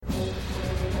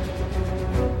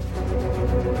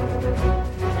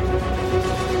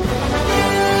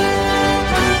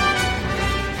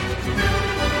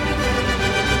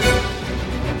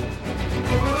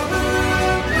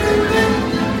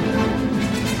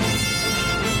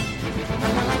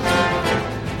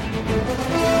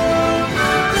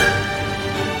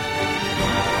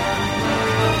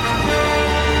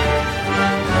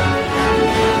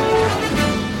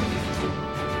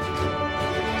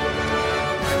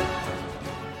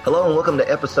Hello and welcome to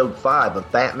episode 5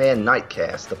 of Batman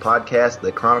Nightcast, the podcast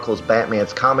that chronicles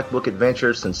Batman's comic book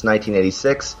adventures since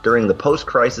 1986 during the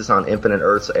post-Crisis on Infinite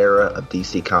Earths era of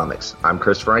DC Comics. I'm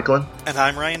Chris Franklin. And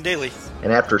I'm Ryan Daly.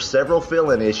 And after several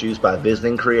fill-in issues by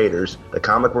visiting creators, the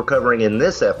comic we're covering in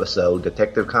this episode,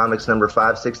 Detective Comics number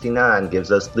 569,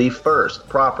 gives us the first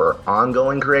proper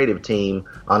ongoing creative team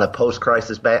on a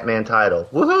post-Crisis Batman title.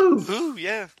 Woohoo! Ooh,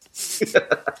 yeah.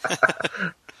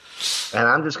 And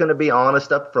I'm just going to be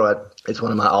honest up front. It's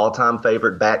one of my all-time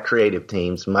favorite Bat creative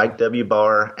teams, Mike W.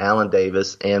 Barr, Alan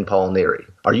Davis, and Paul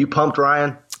Neary. Are you pumped,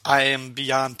 Ryan? I am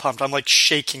beyond pumped. I'm like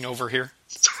shaking over here.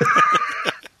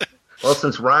 Well,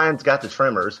 since Ryan's got the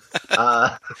tremors.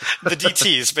 The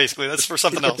DTs, basically. That's for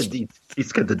something else.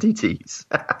 He's got the DTs.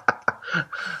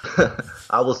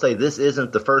 I will say this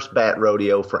isn't the first Bat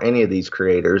rodeo for any of these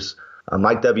creators.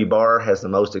 Mike W. Barr has the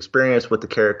most experience with the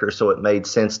character, so it made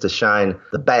sense to shine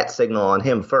the Bat signal on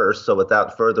him first. So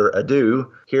without further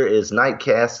ado, here is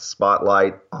Nightcast's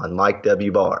spotlight on Mike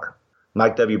W. Barr.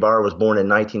 Mike W. Barr was born in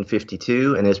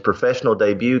 1952, and his professional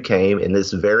debut came in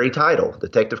this very title,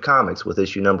 Detective Comics, with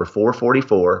issue number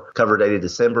 444, cover dated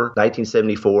December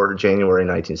 1974 to January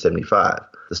 1975.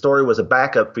 The story was a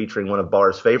backup featuring one of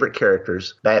Barr's favorite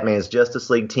characters, Batman's Justice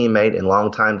League teammate and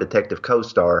longtime detective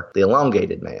co-star, the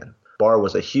Elongated Man. Barr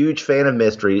was a huge fan of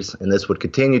mysteries, and this would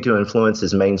continue to influence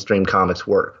his mainstream comics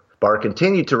work. Barr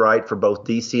continued to write for both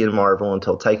DC and Marvel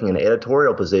until taking an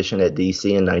editorial position at DC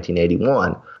in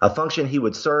 1981, a function he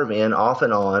would serve in off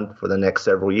and on for the next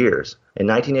several years. In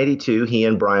 1982, he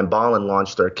and Brian Bolland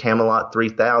launched their Camelot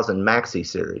 3000 Maxi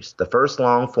series, the first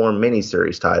long-form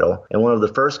miniseries title, and one of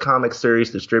the first comic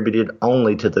series distributed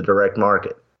only to the direct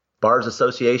market. Barr's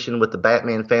association with the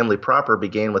Batman family proper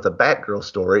began with a Batgirl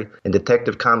story in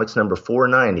Detective Comics number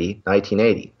 490,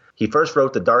 1980. He first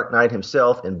wrote The Dark Knight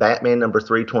himself in Batman number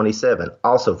 327,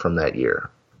 also from that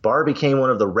year. Barr became one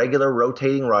of the regular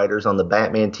rotating writers on the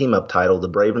Batman team-up title, The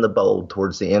Brave and the Bold,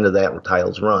 towards the end of that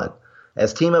title's run.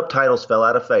 As team-up titles fell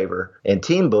out of favor and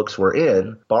team books were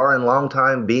in, Barr and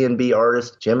longtime B&B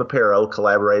artist Jim Aparo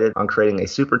collaborated on creating a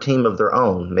super team of their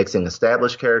own, mixing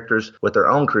established characters with their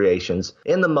own creations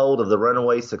in the mold of the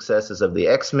runaway successes of the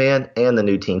X-Men and the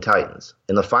New Teen Titans.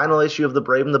 In the final issue of The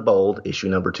Brave and the Bold, issue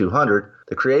number 200,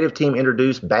 the creative team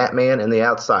introduced Batman and the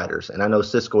Outsiders, and I know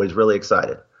Cisco is really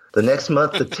excited. The next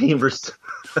month, the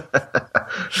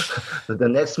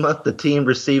team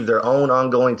received their own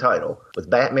ongoing title, with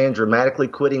Batman dramatically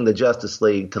quitting the Justice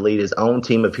League to lead his own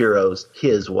team of heroes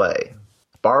his way.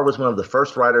 Barr was one of the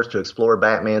first writers to explore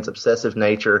Batman's obsessive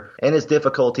nature and his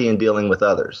difficulty in dealing with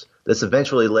others. This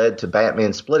eventually led to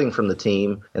Batman splitting from the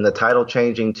team and the title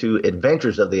changing to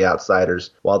Adventures of the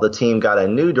Outsiders, while the team got a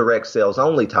new direct sales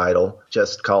only title,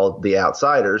 just called The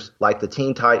Outsiders, like the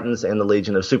Teen Titans and the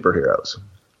Legion of Superheroes.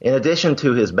 In addition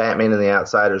to his Batman and the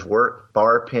Outsiders work,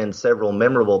 Barr penned several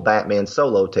memorable Batman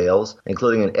solo tales,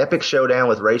 including an epic showdown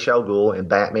with Ra's al Ghul in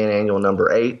Batman Annual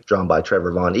number 8, drawn by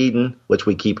Trevor Von Eaton, which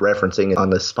we keep referencing on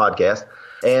this podcast,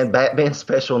 and Batman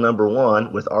Special number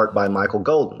 1 with art by Michael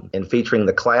Golden, and featuring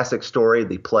the classic story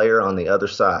The Player on the Other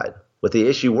Side. With the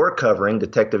issue we're covering,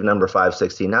 Detective number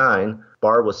 569,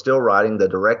 Barr was still writing the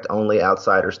direct-only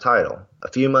Outsiders title. A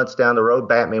few months down the road,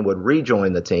 Batman would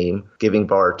rejoin the team, giving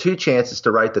Barr 2 chances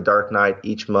to write The Dark Knight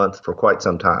each month for quite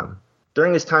some time.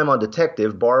 During his time on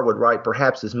Detective, Barr would write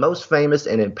perhaps his most famous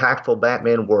and impactful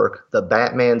Batman work, the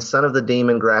Batman Son of the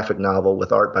Demon graphic novel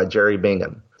with art by Jerry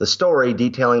Bingham. The story,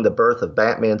 detailing the birth of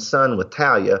Batman's son with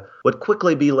Talia, would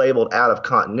quickly be labeled out of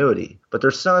continuity, but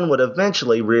their son would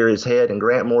eventually rear his head in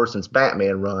Grant Morrison's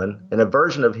Batman run, and a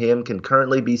version of him can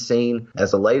currently be seen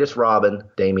as the latest Robin,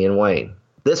 Damian Wayne.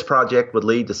 This project would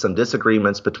lead to some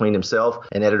disagreements between himself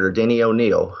and editor Denny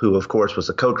O'Neil, who of course was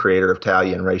a co-creator of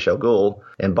Talia and Ra's al Ghul,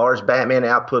 and Barr's Batman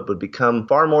output would become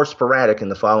far more sporadic in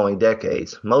the following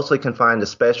decades, mostly confined to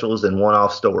specials and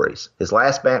one-off stories. His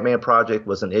last Batman project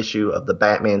was an issue of the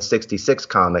Batman 66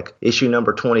 comic, issue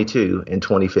number 22, in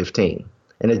 2015.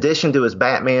 In addition to his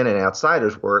Batman and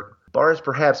Outsiders work, Barr is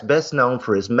perhaps best known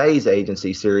for his Maze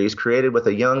Agency series created with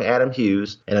a young Adam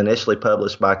Hughes and initially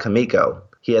published by Comico.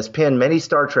 He has penned many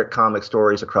Star Trek comic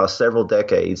stories across several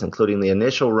decades, including the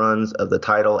initial runs of the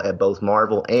title at both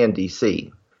Marvel and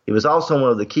DC. He was also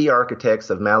one of the key architects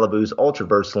of Malibu's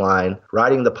Ultraverse line,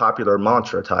 writing the popular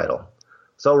Mantra title.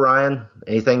 So, Ryan,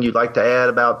 anything you'd like to add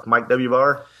about Mike W.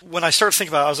 Barr? When I started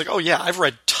thinking about it, I was like, oh yeah, I've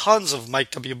read tons of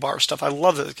Mike W. Barr stuff. I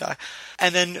love this guy.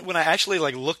 And then when I actually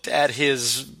looked at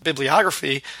his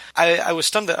bibliography, I was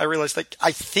stunned that I realized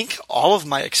I think all of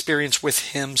my experience with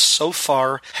him so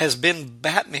far has been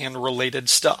Batman-related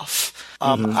stuff.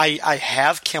 I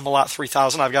have Camelot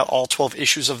 3000. I've got all 12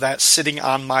 issues of that sitting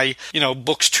on my,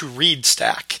 books to read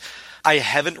stack. I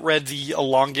haven't read the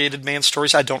Elongated Man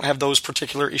stories. I don't have those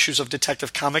particular issues of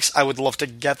Detective Comics. I would love to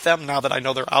get them now that I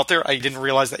know they're out there. I didn't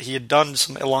realize that he had done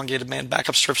some Elongated Man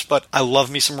backup strips, but I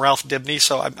love me some Ralph Dibny,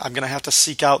 so I'm going to have to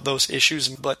seek out those issues.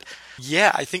 But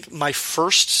yeah, I think my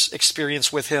first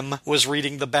experience with him was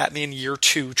reading the Batman Year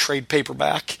 2 trade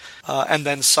paperback, and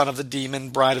then Son of the Demon,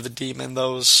 Bride of the Demon,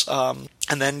 those...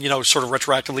 and then, sort of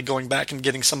retroactively going back and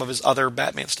getting some of his other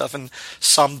Batman stuff and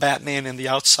some Batman and the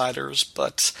Outsiders.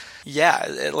 But yeah,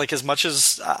 as much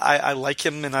as I like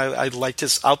him and I liked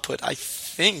his output, I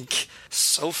think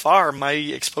so far my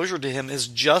exposure to him is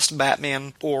just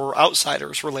Batman or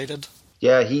Outsiders related.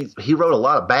 Yeah, he wrote a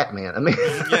lot of Batman. I mean,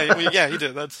 yeah, he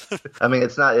did. That's. I mean,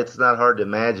 it's not hard to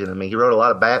imagine. I mean, he wrote a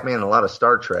lot of Batman and a lot of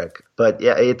Star Trek. But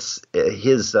yeah, it's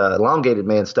his Elongated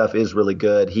Man stuff is really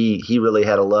good. He really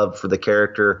had a love for the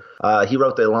character. He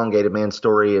wrote the Elongated Man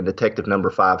story in Detective Number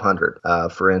 500,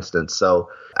 for instance. So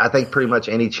I think pretty much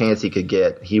any chance he could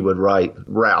get, he would write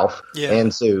Ralph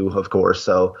and Sue, of course.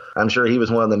 So I'm sure he was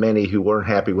one of the many who weren't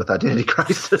happy with Identity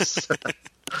Crisis.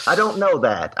 I don't know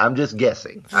that. I'm just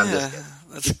guessing.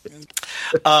 That's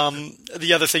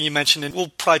the other thing you mentioned, and we'll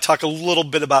probably talk a little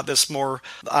bit about this more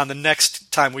on the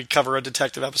next time we cover a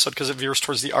detective episode because it veers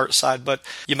towards the art side, but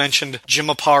you mentioned Jim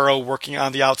Aparo working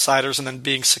on The Outsiders and then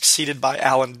being succeeded by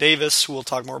Alan Davis, who we'll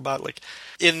talk more about.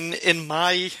 In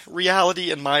my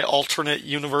reality, in my alternate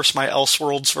universe, my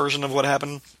Elseworlds version of what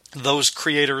happened, those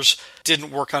creators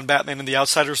didn't work on Batman and the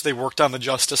Outsiders. They worked on the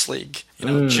Justice League.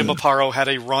 Jim Aparo had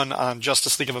a run on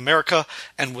Justice League of America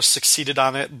and was succeeded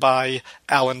on it by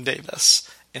Alan Davis.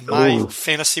 In my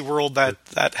fantasy world,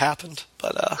 that happened.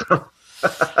 But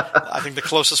I think the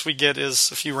closest we get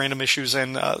is a few random issues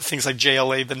and things like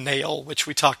JLA The Nail, which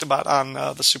we talked about on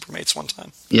the Supermates one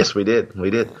time. Yes, we did.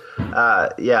 Yeah,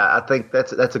 I think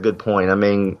that's a good point. I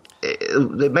mean,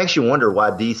 it makes you wonder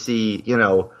why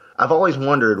DC, I've always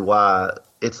wondered why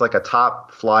it's like a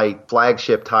top flight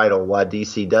flagship title, why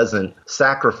DC doesn't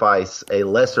sacrifice a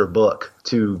lesser book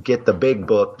to get the big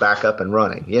book back up and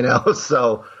running,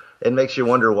 So it makes you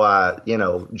wonder why,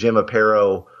 Jim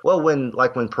Aparo,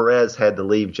 when Perez had to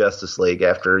leave Justice League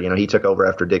after, he took over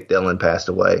after Dick Dillon passed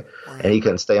away, and he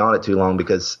couldn't stay on it too long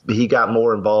because he got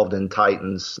more involved in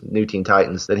New Teen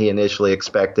Titans than he initially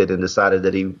expected and decided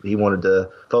that he wanted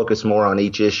to focus more on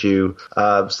each issue.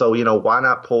 So, why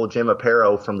not pull Jim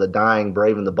Aparo from the dying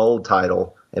Brave and the Bold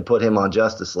title and put him on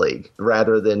Justice League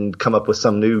rather than come up with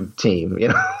some new team,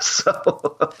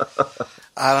 So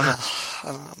I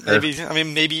don't know.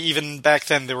 Maybe even back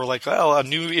then they were like, well, a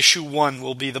new issue 1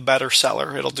 will be the better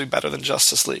seller. It'll do better than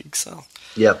Justice League. So.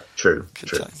 Yep, true.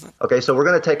 Okay, so we're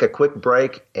going to take a quick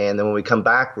break, and then when we come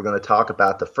back, we're going to talk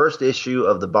about the first issue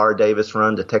of the Barr Davis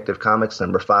run, Detective Comics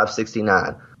number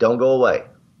 569. Don't go away.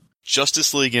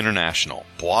 Justice League International,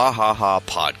 Bwahaha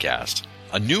Podcast.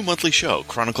 A new monthly show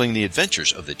chronicling the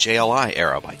adventures of the JLI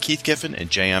era by Keith Giffen and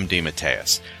J.M.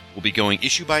 DeMatteis. We'll be going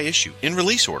issue by issue in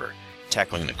release order,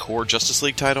 tackling the core Justice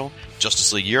League title,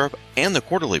 Justice League Europe, and the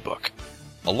quarterly book.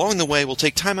 Along the way, we'll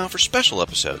take time out for special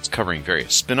episodes covering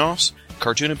various spin-offs,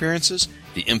 cartoon appearances,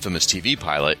 the infamous TV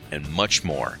pilot, and much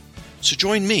more. So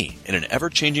join me in an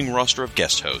ever-changing roster of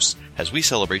guest hosts as we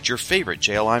celebrate your favorite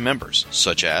JLI members,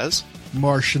 such as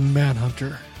Martian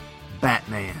Manhunter,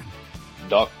 Batman,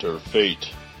 Dr. Fate,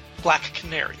 Black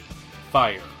Canary,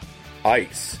 Fire,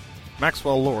 Ice,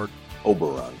 Maxwell Lord,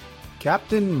 Oberon,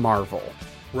 Captain Marvel,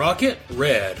 Rocket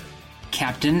Red,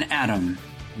 Captain Atom,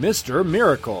 Mr.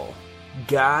 Miracle,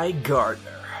 Guy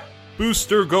Gardner,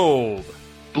 Booster Gold,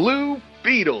 Blue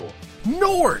Beetle,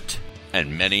 Nort,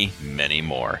 and many, many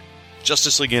more.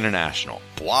 Justice League International,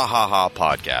 Bwahaha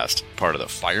Podcast, part of the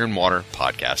Fire and Water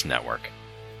Podcast Network.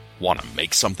 Want to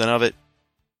make something of it?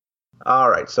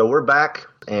 All right, so we're back,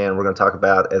 and we're going to talk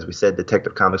about, as we said,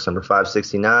 Detective Comics number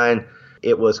 569.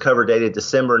 It was cover dated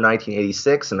December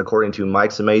 1986, and according to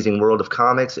Mike's Amazing World of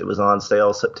Comics, it was on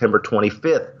sale September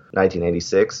 25th,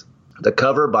 1986. The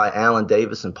cover by Alan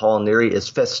Davis and Paul Neary is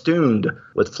festooned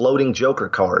with floating Joker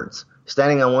cards.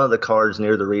 Standing on one of the cards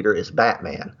near the reader is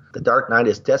Batman. The Dark Knight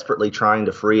is desperately trying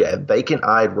to free a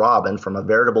vacant-eyed Robin from a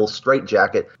veritable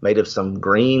straitjacket made of some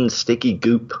green, sticky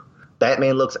goop.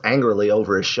 Batman looks angrily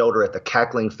over his shoulder at the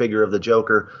cackling figure of the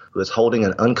Joker, who is holding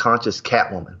an unconscious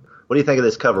Catwoman. What do you think of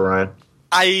this cover, Ryan?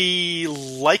 I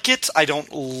like it. I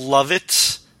don't love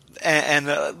it. And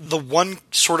the one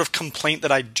sort of complaint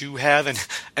that I do have,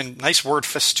 and nice word,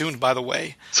 festooned, by the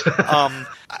way,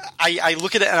 I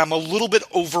look at it and I'm a little bit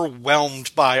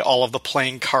overwhelmed by all of the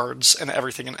playing cards and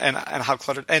everything and how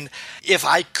cluttered. And if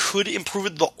I could improve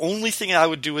it, the only thing I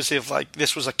would do is if like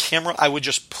this was a camera, I would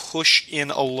just push in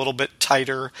a little bit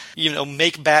tighter,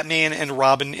 make Batman and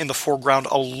Robin in the foreground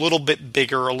a little bit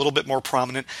bigger, a little bit more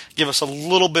prominent, give us a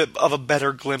little bit of a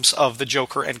better glimpse of the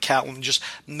Joker and Catwoman, just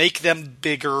make them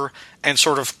bigger and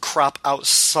sort of crop out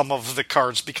some of the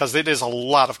cards because it is a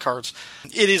lot of cards.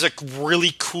 It is a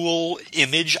really cool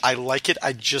image. I like it.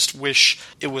 I just wish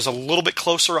it was a little bit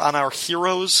closer on our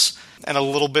heroes and a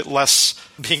little bit less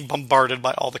being bombarded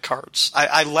by all the cards.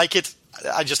 I like it.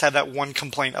 I just had that one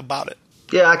complaint about it.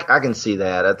 Yeah, I can see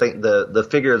that. I think the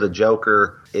figure of the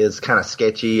Joker is kind of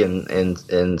sketchy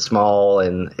and small,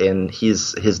 and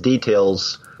his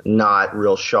details not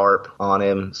real sharp on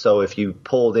him. So if you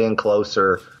pulled in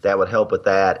closer, that would help with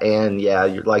that. And yeah,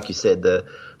 like you said,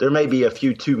 there may be a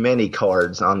few too many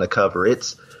cards on the cover.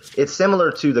 It's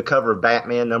similar to the cover of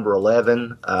Batman number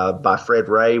 11 by Fred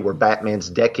Ray, where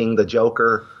Batman's decking the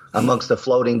Joker amongst a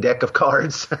floating deck of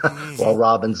cards while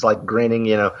Robin's like grinning.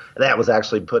 That was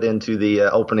actually put into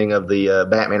the opening of the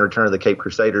Batman Return of the Caped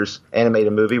Crusaders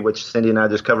animated movie, which Cindy and I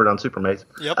just covered on Supermates.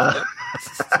 Yep.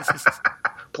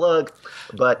 Plug.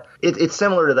 But it's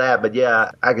similar to that. But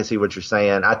yeah, I can see what you're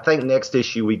saying. I think next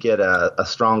issue we get a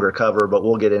stronger cover, but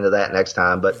we'll get into that next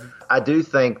time. But I do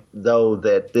think, though,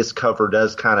 that this cover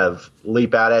does kind of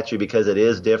leap out at you because it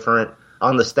is different.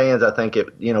 On the stands, I think it,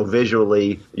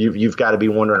 visually, you've got to be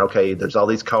wondering, okay, there's all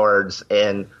these cards,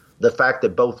 and the fact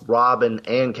that both Robin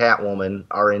and Catwoman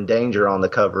are in danger on the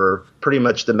cover pretty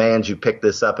much demands you pick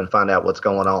this up and find out what's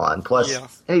going on.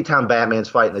 Plus, anytime Batman's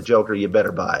fighting the Joker, you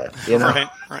better buy it.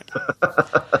 Right.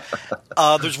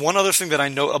 There's one other thing that I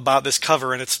know about this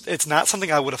cover, and it's not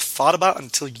something I would have thought about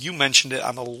until you mentioned it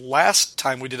on the last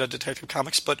time we did a Detective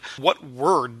Comics, but what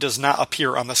word does not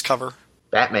appear on this cover?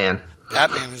 Batman.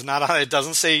 Batman is not on it. It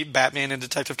doesn't say Batman in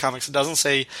Detective Comics. It doesn't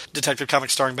say Detective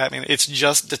Comics starring Batman. It's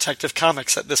just Detective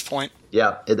Comics at this point.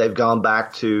 Yeah, they've gone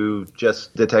back to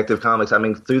just Detective Comics. I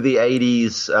mean, through the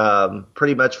 80s,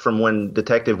 pretty much from when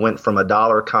Detective went from a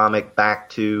 $1 comic back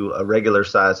to a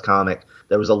regular-sized comic,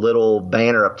 there was a little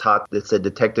banner up top that said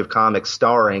Detective Comics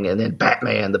starring, and then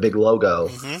Batman, the big logo.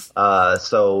 Mm-hmm.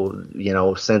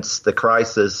 So, since the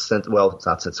crisis, it's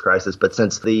not since crisis, but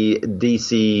since the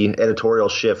DC editorial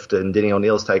shift and Denny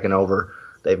O'Neil's taken over,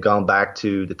 they've gone back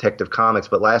to Detective Comics.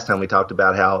 But last time we talked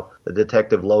about how the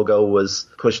Detective logo was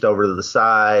pushed over to the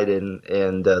side and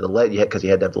because you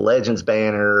had to have the Legends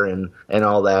banner and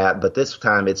all that. But this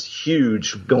time it's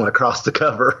huge going across the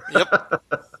cover. Yep.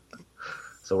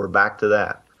 So we're back to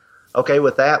that. Okay,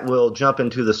 with that, we'll jump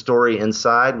into the story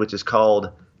inside, which is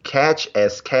called Catch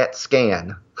as Cats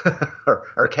Scan.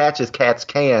 or Catch as Cats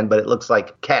Can, but it looks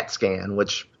like Cat Scan,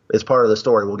 which is part of the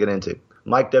story we'll get into.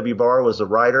 Mike W. Barr was the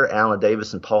writer, Alan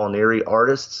Davis and Paul Neary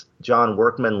artists, John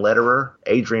Workman letterer,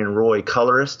 Adrian Roy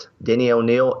colorist, Denny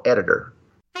O'Neil editor.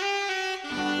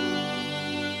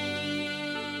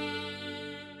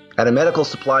 At a medical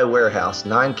supply warehouse,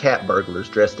 9 cat burglars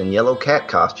dressed in yellow cat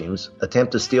costumes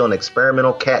attempt to steal an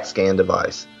experimental CAT scan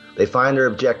device. They find their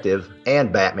objective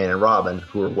and Batman and Robin,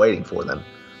 who are waiting for them.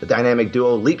 The dynamic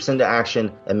duo leaps into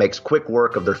action and makes quick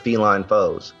work of their feline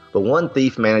foes. But one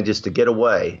thief manages to get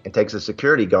away and takes a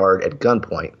security guard at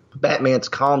gunpoint. Batman's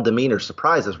calm demeanor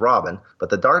surprises Robin,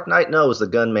 but the Dark Knight knows the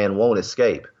gunman won't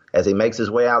escape. As he makes his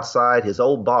way outside, his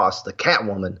old boss, the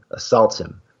Catwoman, assaults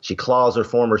him. She claws her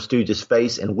former stooge's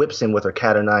face and whips him with her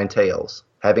cat-o'-nine tails.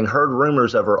 Having heard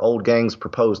rumors of her old gang's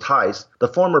proposed heist, the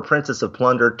former Princess of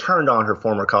Plunder turned on her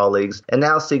former colleagues and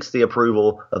now seeks the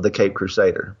approval of the Caped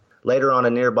Crusader. Later on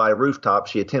a nearby rooftop,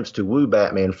 she attempts to woo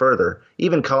Batman further,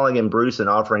 even calling him Bruce and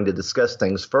offering to discuss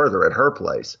things further at her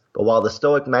place. But while the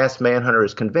stoic masked manhunter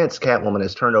is convinced Catwoman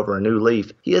has turned over a new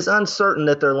leaf, he is uncertain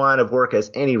that their line of work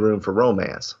has any room for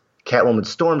romance. Catwoman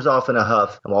storms off in a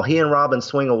huff, and while he and Robin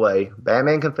swing away,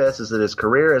 Batman confesses that his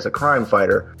career as a crime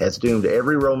fighter has doomed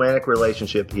every romantic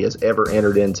relationship he has ever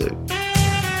entered into.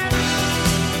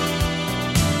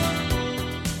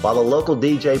 While the local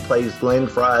DJ plays Glenn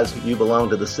Frey's You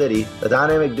Belong to the City, the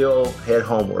dynamic duo head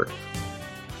homeward.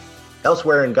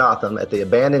 Elsewhere in Gotham, at the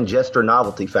abandoned Jester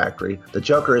Novelty Factory, the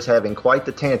Joker is having quite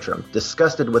the tantrum,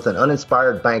 disgusted with an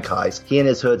uninspired bank heist he and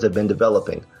his hoods have been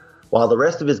developing. While the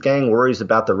rest of his gang worries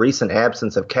about the recent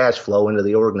absence of cash flow into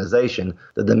the organization,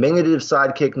 the diminutive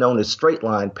sidekick known as Straight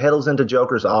Line pedals into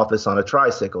Joker's office on a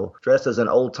tricycle, dressed as an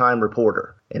old-time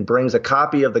reporter, and brings a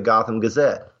copy of the Gotham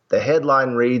Gazette. The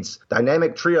headline reads,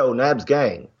 Dynamic Trio Nabs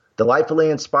Gang. Delightfully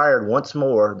inspired once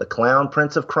more, the clown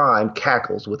prince of crime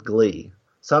cackles with glee.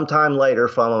 Sometime later,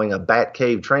 following a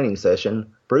Batcave training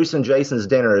session, Bruce and Jason's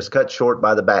dinner is cut short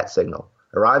by the bat signal.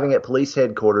 Arriving at police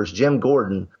headquarters, Jim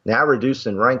Gordon, now reduced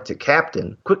in rank to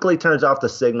captain, quickly turns off the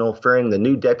signal, fearing the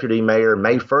new deputy mayor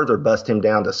may further bust him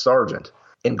down to sergeant.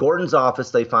 In Gordon's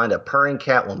office, they find a purring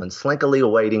Catwoman slinkily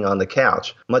awaiting on the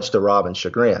couch, much to Robin's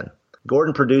chagrin.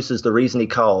 Gordon produces the reason he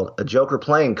called, a Joker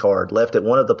playing card left at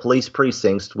one of the police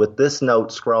precincts with this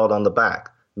note scrawled on the back.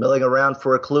 Milling around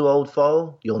for a clue, old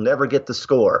foe? You'll never get the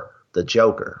score. The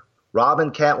Joker. Robin,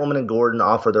 Catwoman, and Gordon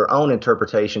offer their own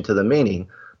interpretation to the meaning,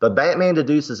 but Batman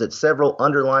deduces that several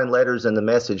underlined letters in the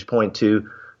message point to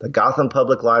the Gotham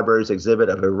Public Library's exhibit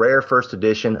of a rare first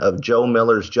edition of Joe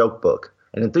Miller's joke book.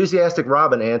 An enthusiastic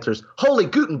Robin answers, Holy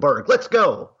Gutenberg, let's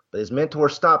go! But his mentor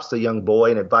stops the young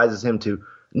boy and advises him to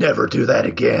never do that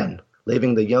again,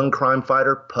 leaving the young crime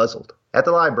fighter puzzled. At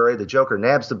the library, the Joker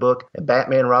nabs the book, and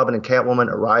Batman, Robin, and Catwoman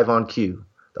arrive on cue.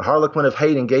 The Harlequin of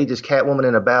Hate engages Catwoman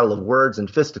in a battle of words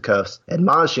and fisticuffs,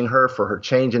 admonishing her for her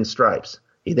change in stripes.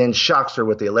 He then shocks her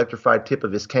with the electrified tip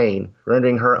of his cane,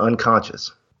 rendering her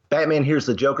unconscious. Batman hears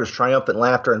the Joker's triumphant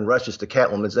laughter and rushes to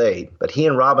Catwoman's aid, but he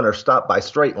and Robin are stopped by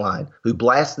Straight Line, who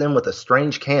blasts them with a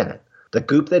strange cannon. The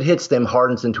goop that hits them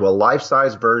hardens into a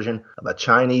life-size version of a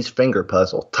Chinese finger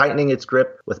puzzle, tightening its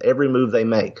grip with every move they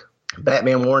make.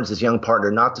 Batman warns his young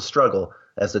partner not to struggle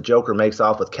as the Joker makes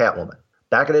off with Catwoman.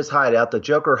 Back at his hideout, the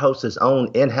Joker hosts his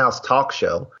own in-house talk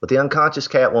show with the unconscious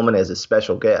Catwoman as his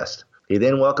special guest. He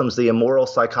then welcomes the immoral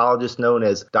psychologist known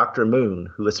as Dr. Moon,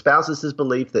 who espouses his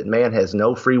belief that man has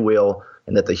no free will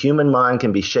and that the human mind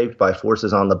can be shaped by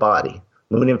forces on the body.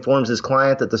 Moon informs his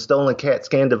client that the stolen CAT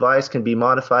scan device can be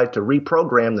modified to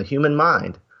reprogram the human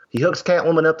mind. He hooks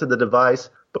Catwoman up to the device,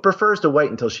 but prefers to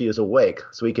wait until she is awake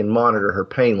so he can monitor her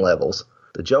pain levels.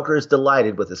 The Joker is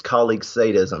delighted with his colleague's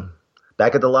sadism.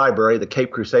 Back at the library, the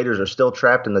Caped Crusaders are still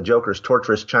trapped in the Joker's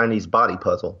torturous Chinese body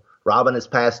puzzle. Robin is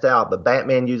passed out, but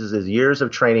Batman uses his years of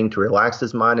training to relax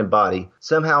his mind and body,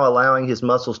 somehow allowing his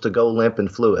muscles to go limp and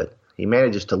fluid. He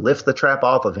manages to lift the trap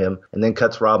off of him and then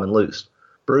cuts Robin loose.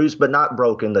 Bruised but not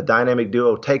broken, the dynamic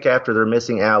duo take after their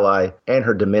missing ally and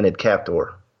her demented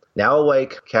captor. Now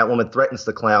awake, Catwoman threatens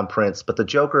the Clown Prince, but the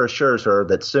Joker assures her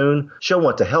that soon she'll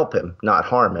want to help him, not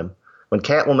harm him. When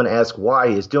Catwoman asks why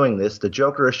he is doing this, the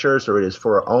Joker assures her it is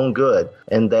for her own good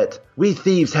and that we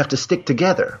thieves have to stick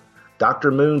together.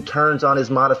 Dr. Moon turns on his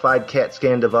modified CAT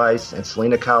scan device, and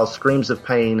Selina Kyle's screams of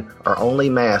pain are only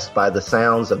masked by the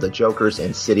sounds of the Joker's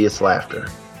insidious laughter.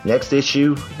 Next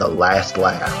issue, The Last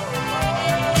Laugh.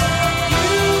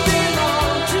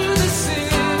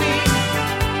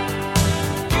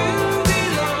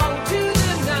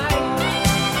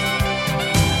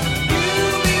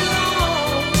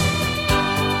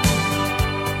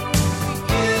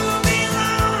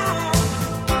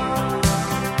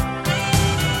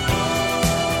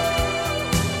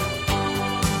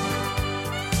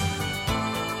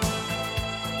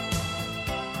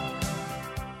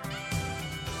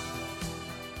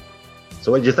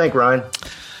 So what did you think, Ryan?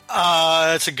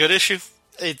 It's a good issue.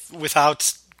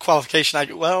 Without qualification, I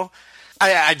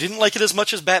didn't like it as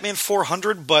much as Batman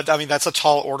 400, but I mean that's a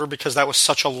tall order because that was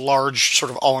such a large,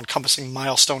 sort of all-encompassing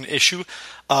milestone issue.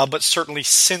 But certainly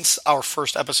since our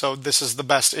first episode, this is the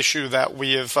best issue that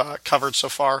we have covered so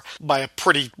far by a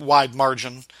pretty wide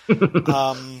margin.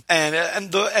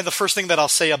 And the first thing that I'll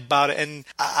say about it, and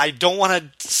I don't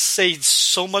want to say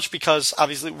so much because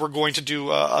obviously we're going to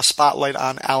do a spotlight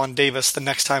on Alan Davis the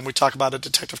next time we talk about a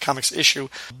Detective Comics issue,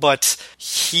 but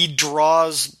he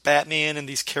draws Batman and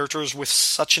these characters with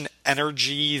such an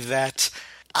energy that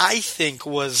I think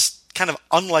was kind of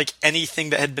unlike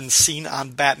anything that had been seen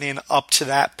on Batman up to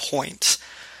that point.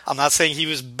 I'm not saying he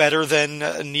was better than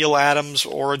Neil Adams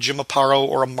or a Jim Aparo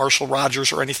or a Marshall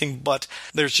Rogers or anything, but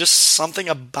there's just something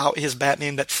about his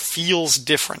Batman that feels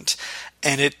different.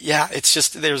 And it's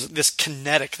just, there's this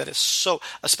kinetic that is so,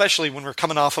 especially when we're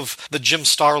coming off of the Jim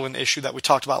Starlin issue that we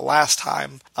talked about last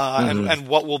time, and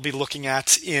what we'll be looking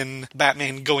at in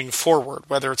Batman going forward,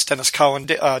 whether it's Dennis Cohen,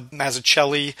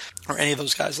 Mazzucchelli, or any of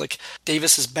those guys. Like,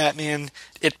 Davis's Batman,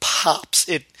 it pops.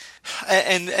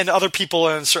 And other people,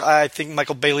 and I think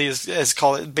Michael Bailey has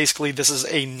called it, basically this is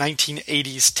a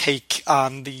 1980s take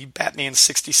on the Batman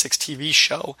 66 TV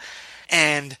show.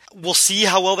 And we'll see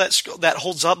how well that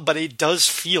holds up, but it does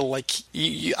feel like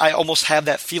I almost have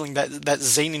that feeling, that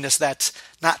zaniness, that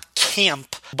not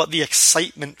camp, but the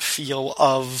excitement feel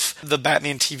of the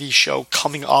Batman TV show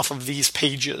coming off of these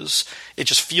pages. It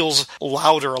just feels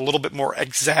louder, a little bit more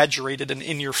exaggerated and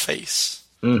in your face.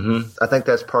 I think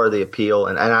that's part of the appeal,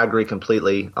 and I agree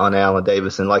completely on Alan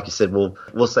Davis. And like you said,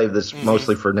 we'll save this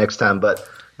mostly for next time. But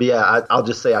yeah, I'll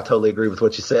just say I totally agree with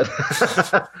what you said.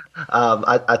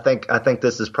 I think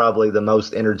this is probably the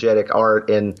most energetic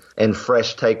art and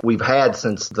fresh take we've had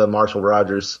since the Marshall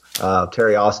Rogers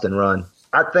Terry Austin run.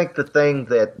 I think the thing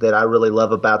that I really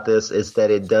love about this is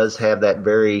that it does have that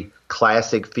very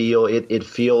classic feel. It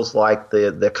feels like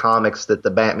the comics that the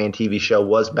Batman TV show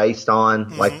was based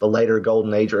on, like the later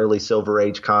Golden Age, early Silver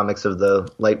Age comics of the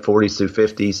late 40s through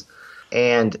 50s.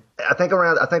 And I think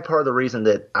part of the reason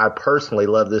that I personally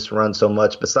love this run so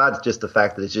much, besides just the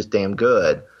fact that it's just damn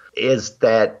good, is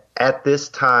that at this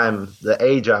time, the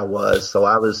age I was, so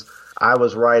I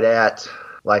was right at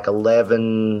like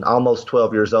 11, almost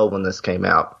 12 years old when this came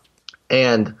out.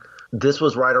 And this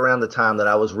was right around the time that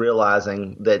I was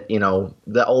realizing that,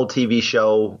 the old TV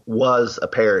show was a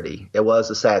parody. It was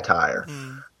a satire.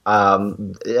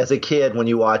 As a kid, when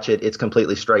you watch it, it's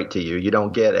completely straight to you. You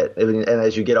don't get it. And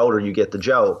as you get older, you get the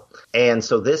joke. And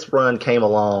so this run came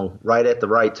along right at the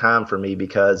right time for me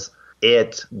because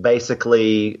it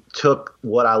basically took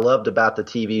what I loved about the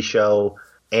TV show,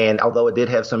 and although it did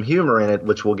have some humor in it,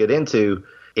 which we'll get into,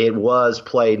 it was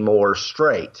played more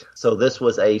straight. So this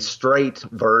was a straight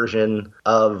version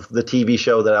of the TV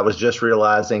show that I was just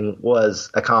realizing was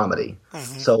a comedy.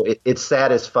 So it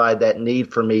satisfied that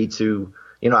need for me to,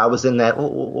 I was in that,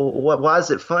 why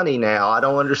is it funny now? I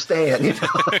don't understand,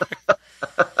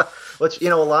 Which,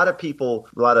 a lot of people,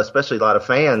 especially a lot of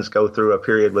fans go through a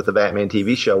period with the Batman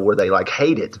TV show where they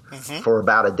hate it for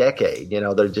about a decade.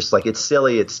 They're just like, it's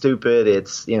silly, it's stupid,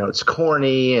 it's, it's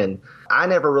corny. And I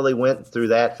never really went through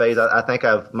that phase. I think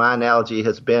my analogy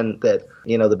has been that,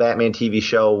 the Batman TV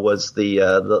show was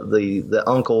the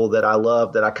uncle that I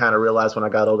loved that I kind of realized when I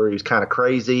got older he was kind of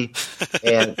crazy.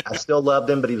 And I still loved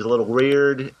him, but he was a little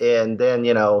weird. And then,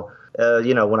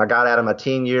 when I got out of my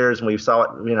teen years and we saw it,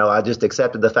 I just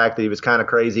accepted the fact that he was kind of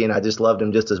crazy and I just loved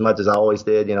him just as much as I always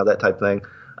did, that type of thing.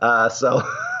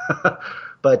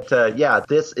 But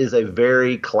this is a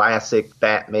very classic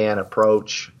Batman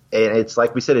approach. And it's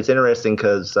like we said, it's interesting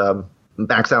because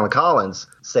Max Allan Collins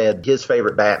said his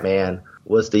favorite Batman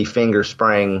was the finger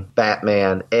spraying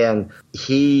Batman. And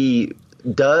he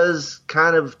does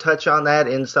kind of touch on that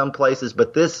in some places,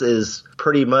 but this is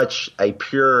pretty much a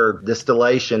pure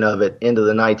distillation of it into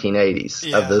the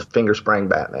 1980s of the finger spraying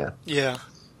Batman. Yeah.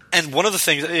 And one of the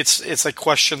things, it's a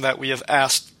question that we have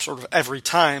asked sort of every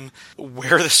time,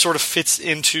 where this sort of fits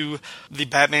into the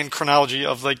Batman chronology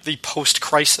of the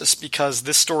post-crisis, because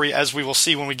this story, as we will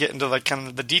see when we get into kind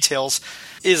of the details,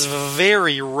 is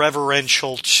very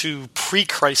reverential to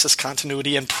pre-crisis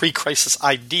continuity and pre-crisis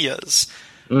ideas.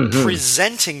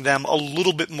 Presenting them a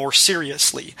little bit more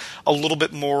seriously, a little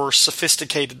bit more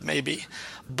sophisticated maybe.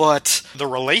 But the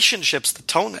relationships, the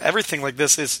tone, everything like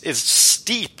this is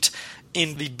steeped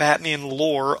in the Batman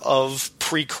lore of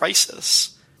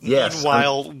pre-crisis. Yes.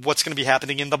 Meanwhile, what's going to be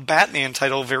happening in the Batman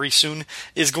title very soon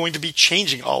is going to be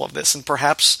changing all of this and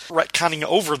perhaps retconning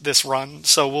over this run.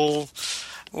 So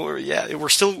we're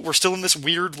still in this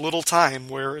weird little time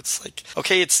where it's like,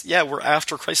 okay, we're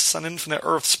after Crisis on Infinite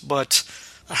Earths, but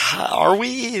are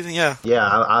we? Yeah. Yeah,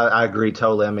 I agree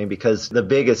totally. I mean, because the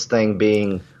biggest thing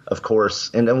being, of course,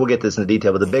 and then we'll get this in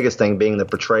detail, but the biggest thing being the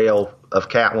portrayal of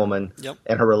Catwoman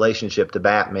and her relationship to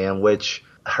Batman, which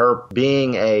her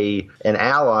being an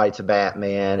ally to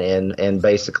Batman and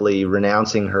basically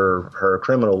renouncing her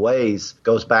criminal ways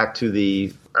goes back to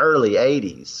the early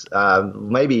 80s,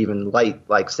 maybe even late,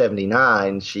 like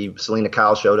 79. Selina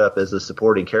Kyle showed up as a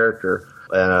supporting character,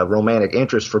 a romantic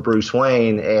interest for Bruce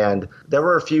Wayne, and there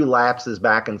were a few lapses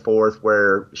back and forth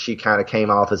where she kind of came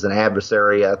off as an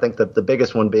adversary. I think the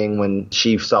biggest one being when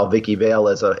she saw Vicky Vale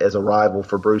as a rival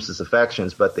for Bruce's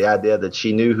affections, but the idea that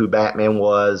she knew who Batman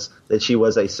was, that she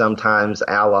was a sometimes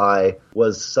ally,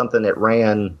 was something that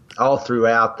ran all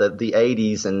throughout the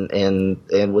 80s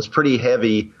and was pretty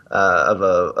heavy of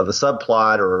a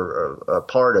subplot or a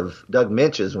part of Doug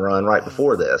Minch's run right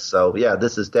before this. So yeah,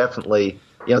 this is definitely,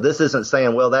 this isn't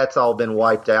saying, well, that's all been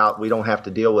wiped out, we don't have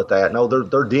to deal with that. No,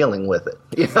 they're dealing with it,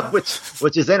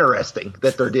 which is interesting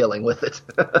that they're dealing with it.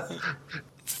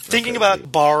 Thinking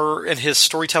about Barr and his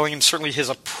storytelling and certainly his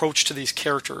approach to these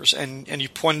characters, and you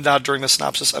pointed out during the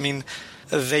synopsis, I mean,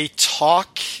 they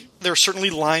talk, there are certainly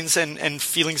lines and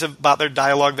feelings about their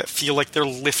dialogue that feel like they're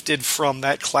lifted from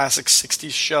that classic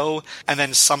 60s show, and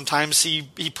then sometimes he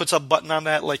puts a button on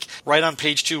that, like right on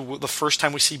page 2, the first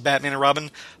time we see Batman and Robin,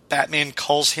 Batman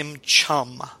calls him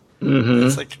chum. Mm-hmm.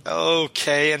 It's like,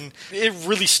 okay, and it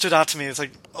really stood out to me. It's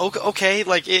like, okay,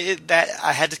 like that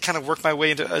I had to kind of work my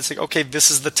way into. It's like, okay,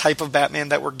 this is the type of Batman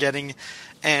that we're getting,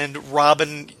 and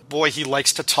Robin, boy, he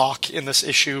likes to talk in this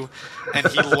issue, and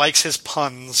he likes his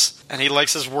puns, and he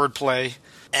likes his wordplay.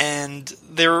 And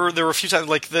there were a few times,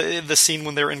 like the scene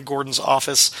when they're in Gordon's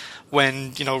office,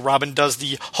 when Robin does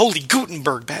the "Holy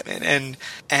Gutenberg, Batman,"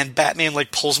 and Batman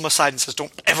like pulls him aside and says,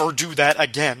 "Don't ever do that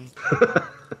again."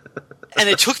 And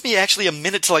it took me actually a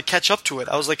minute to like catch up to it.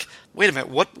 I was like, wait a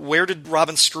minute, where did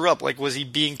Robin screw up? Like, was he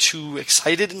being too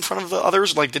excited in front of the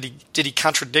others? Like, did he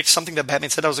contradict something that Batman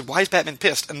said? I was like, why is Batman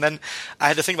pissed? And then I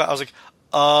had to think about it. I was like,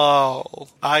 oh,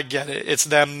 I get it. It's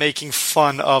them making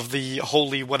fun of the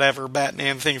holy whatever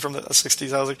Batman thing from the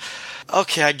 60s. I was like,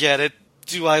 okay, I get it.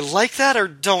 Do I like that or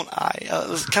don't I? It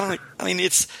was kind of like, I mean,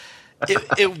 it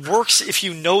works if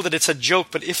you know that it's a joke,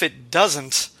 but if it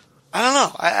doesn't, I don't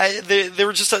know.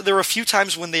 There were a few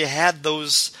times when they had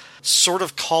those sort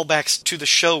of callbacks to the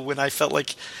show when I felt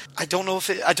like I don't know if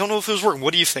it was working.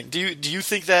 What do you think? Do you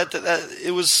think that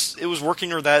it was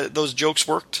working, or that those jokes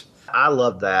worked? I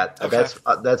love that. Okay.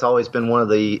 That's always been one of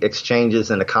the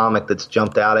exchanges in the comic that's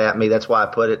jumped out at me. That's why I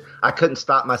put it. I couldn't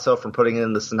stop myself from putting it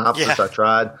in the synopsis. Yeah. I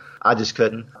tried. I just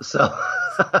couldn't. So,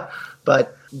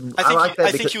 but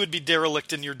I think you would be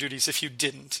derelict in your duties if you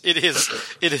didn't. It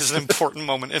is an important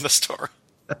moment in the story.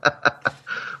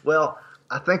 Well,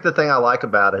 I think the thing I like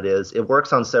about it is it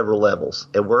works on several levels.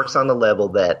 It works on the level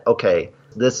that, okay,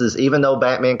 this is, even though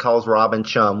Batman calls Robin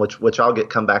chum, which I'll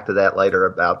come back to that later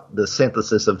about the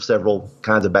synthesis of several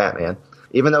kinds of Batman.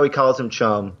 Even though he calls him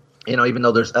chum, even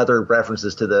though there's other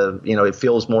references to it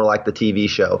feels more like the TV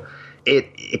show.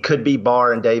 It could be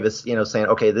Barr and Davis, saying,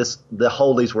 okay, the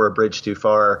Holies were a bridge too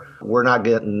far. We're not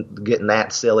getting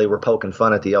that silly. We're poking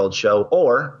fun at the old show.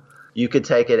 Or you could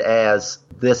take it as,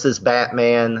 this is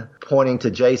Batman pointing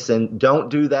to Jason, don't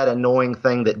do that annoying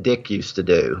thing that Dick used to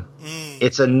do.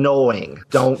 It's annoying.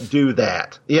 Don't do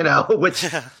that. Which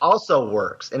also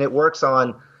works. And it works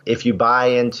on, if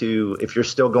you're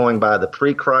still going by the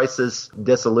pre-crisis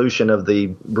dissolution of the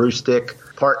Bruce Dick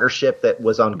partnership that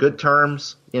was on good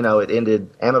terms, it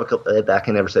ended amicably. I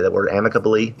can never say that word,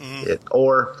 amicably.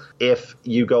 Or if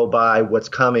you go by what's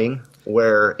coming,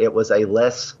 where it was a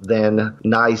less than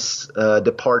nice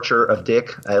departure of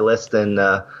Dick, a less than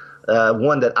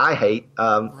one that I hate,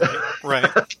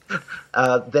 right.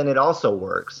 then it also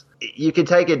works. You can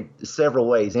take it several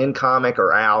ways, in comic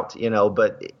or out,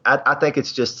 but I think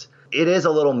it is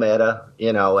a little meta,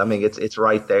 I mean, it's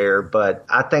right there, but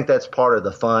I think that's part of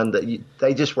the fun, that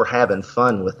they just were having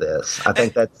fun with this. I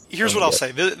think that's... Here's what I'll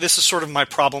say. This is sort of my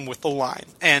problem with the line,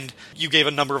 and you gave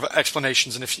a number of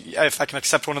explanations, and if I can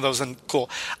accept one of those, then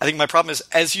cool. I think my problem is,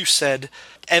 as you said,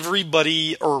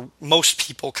 everybody, or most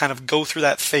people, kind of go through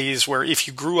that phase where if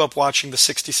you grew up watching the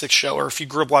 66 show, or if you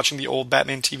grew up watching the old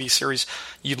Batman TV series,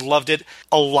 you loved it.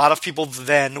 A lot of people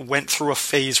then went through a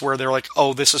phase where they're like,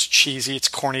 oh, this is cheesy, it's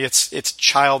corny, it's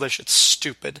childish, it's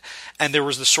stupid. And there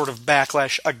was this sort of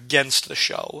backlash against the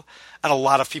show. And a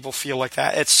lot of people feel like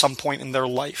that at some point in their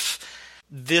life.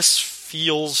 The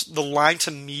line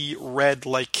to me read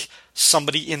like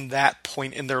somebody in that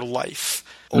point in their life,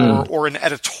 or an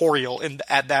editorial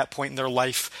at that point in their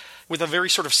life, with a very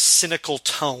sort of cynical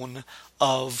tone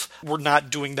of, we're not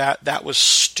doing that was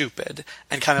stupid,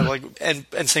 and kind of like,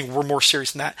 and saying we're more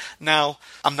serious than that. Now,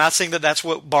 I'm not saying that that's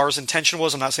what Barr's intention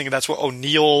was. I'm not saying that's what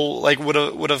O'Neill like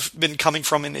would have been coming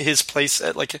from in his place.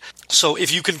 So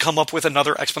if you can come up with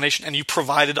another explanation, and you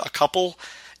provided a couple,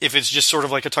 if it's just sort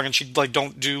of like a tongue-in-cheek, like,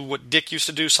 don't do what Dick used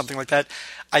to do, something like that,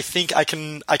 I think I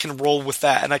can roll with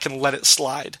that, and I can let it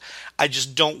slide. I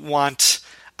just don't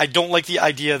like the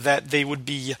idea that they would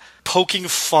be poking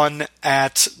fun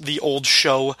at the old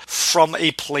show from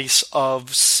a place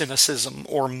of cynicism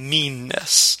or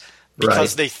meanness,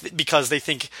 because because they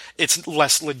think it's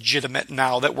less legitimate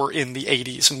now that we're in the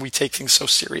 80s and we take things so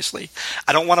seriously.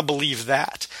 I don't want to believe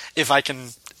that. If I can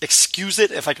excuse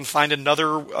it, if I can find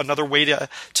another way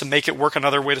to make it work,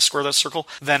 another way to square that circle,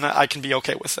 then I can be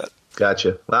okay with it.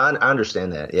 Gotcha. Well, I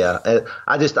understand that. Yeah.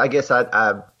 I guess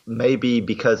I maybe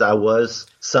because I was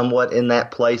somewhat in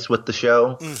that place with the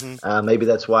show, maybe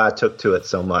that's why I took to it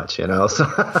so much, So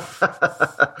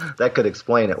that could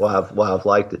explain it, why I've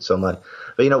liked it so much.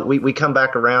 But, we come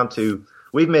back around to,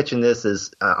 we've mentioned this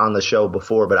as on the show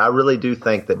before, but I really do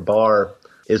think that Barr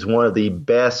is one of the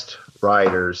best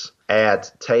writers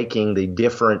at taking the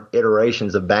different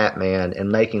iterations of Batman and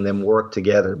making them work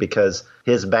together, because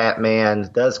his Batman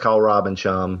does call Robin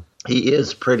chum. he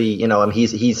is pretty, you know, I mean,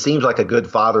 he seems like a good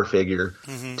father figure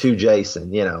to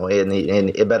Jason, you know,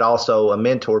 and but also a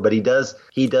mentor. But he does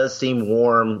seem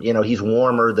warm. You know, he's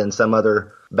warmer than some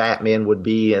other Batman would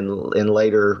be in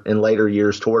later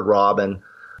years toward Robin.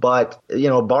 But, you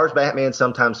know, Barr's Batman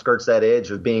sometimes skirts that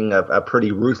edge of being a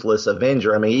pretty ruthless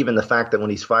Avenger. I mean, even the fact that when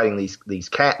he's fighting these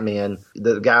Catmen,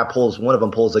 one of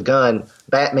them pulls a gun,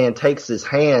 Batman takes his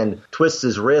hand, twists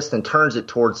his wrist, and turns it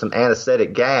towards some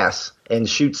anesthetic gas and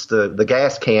shoots the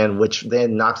gas can, which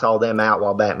then knocks all them out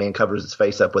while Batman covers his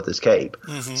face up with his cape.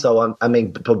 So, I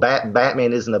mean,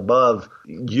 Batman isn't above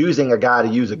using a guy to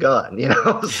use a gun, you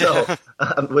know, so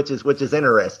which is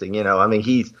interesting, you know. I mean,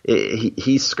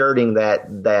 he's skirting that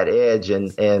edge,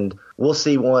 and we'll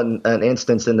see an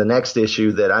instance in the next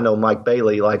issue that I know Mike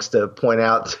Bailey likes to point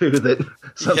out too, that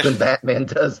something Batman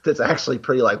does that's actually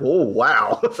pretty like, oh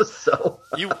wow. So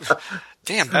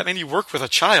damn, Batman, you work with a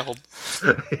child.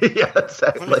 Yeah,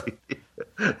 exactly.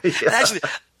 Actually,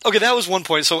 okay, that was one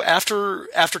point. So after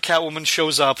Catwoman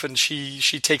shows up and she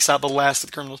takes out the last of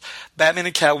the criminals, Batman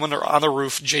and Catwoman are on the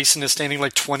roof. Jason is standing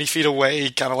like 20 feet away,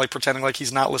 kind of like pretending like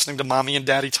he's not listening to Mommy and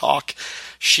Daddy talk.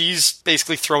 She's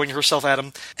basically throwing herself at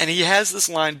him. And he has this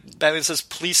line, Batman says,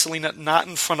 "Please, Selina, not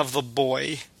in front of the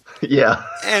boy." Yeah.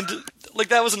 And like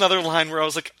that was another line where I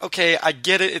was like, okay, I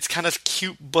get it. It's kind of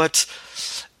cute, but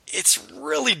it's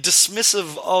really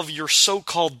dismissive of your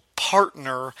so-called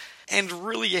partner and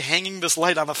really hanging this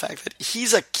light on the fact that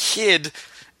he's a kid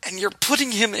and you're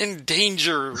putting him in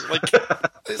danger. Like,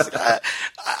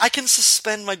 I can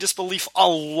suspend my disbelief a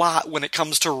lot when it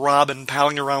comes to Robin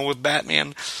palling around with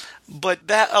Batman, but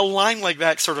a line like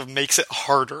that sort of makes it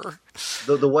harder.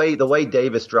 The way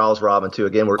Davis draws Robin too.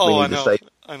 Again, we need to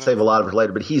save a lot of it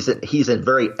later, but he's in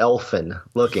very elfin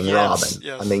looking Robin.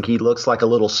 Yes. I mean, he looks like a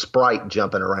little sprite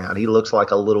jumping around. He looks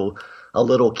like a little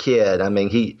kid. I mean,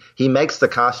 he makes the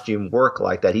costume work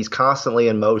like that. He's constantly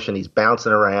in motion. He's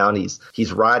bouncing around.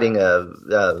 He's riding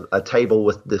a table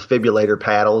with defibrillator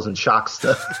paddles and shocks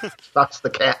the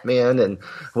Catmen, and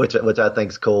which I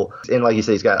think is cool. And like you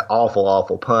said, he's got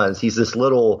awful puns. He's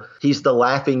the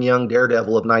laughing young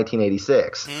Daredevil of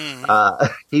 1986.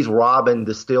 He's Robin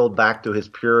distilled back to his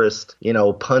purest, you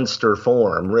know, punster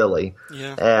form, really.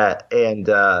 Yeah. And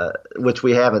which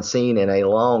we haven't seen in a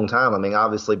long time. I mean,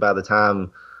 obviously by the time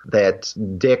that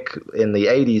Dick in the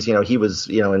 80s, you know, he was,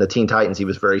 you know, in the Teen Titans, he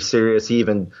was very serious. He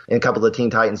even, in a couple of the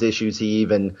Teen Titans issues, he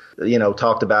even, you know,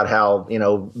 talked about how, you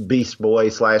know, Beast Boy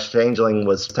 / Changeling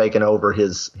was taking over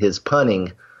his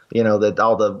punning, you know, that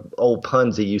all the old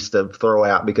puns he used to throw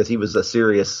out because he was a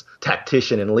serious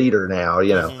tactician and leader now,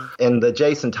 you know. And the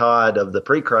Jason Todd of the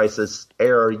pre-crisis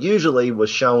era usually was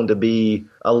shown to be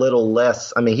a little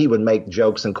less, I mean, he would make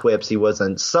jokes and quips. He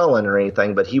wasn't sullen or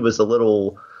anything, but he was a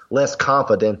little less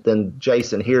confident than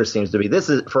Jason here seems to be. This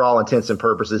is, for all intents and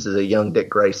purposes, is a young Dick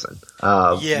Grayson.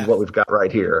 What we've got right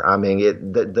here. I mean,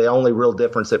 the only real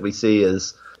difference that we see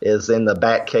is in the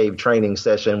Batcave training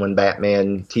session when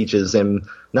Batman teaches him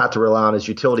not to rely on his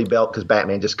utility belt because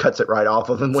Batman just cuts it right off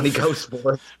of him when he goes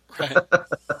for it. Right.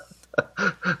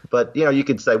 But, you know, you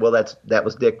could say, well, that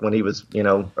was Dick when he was, you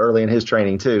know, early in his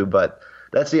training too. But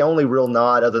that's the only real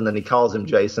nod, other than he calls him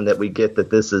Jason, that we get that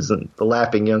this isn't the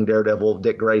laughing young Daredevil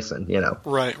Dick Grayson, you know.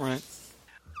 Right.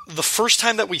 The first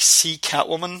time that we see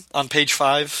Catwoman on page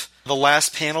 5, the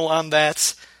last panel on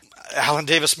that, Alan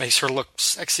Davis makes her look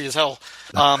sexy as hell.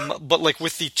 But like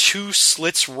with the 2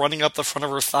 slits running up the front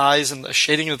of her thighs and the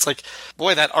shading, it's like,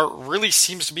 boy, that art really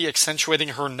seems to be accentuating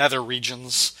her nether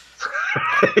regions.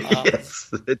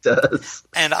 Yes, it does.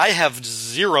 And I have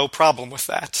zero problem with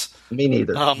that. Me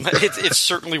neither. It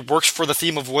certainly works for the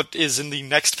theme of what is in the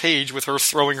next page with her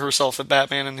throwing herself at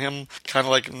Batman and him kind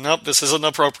of like, nope, this isn't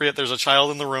appropriate. There's a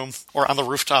child in the room, or on the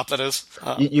rooftop, that is.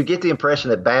 You get the impression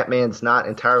that Batman's not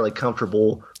entirely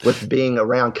comfortable with being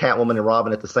around Catwoman and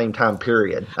Robin at the same time,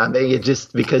 period. I mean, it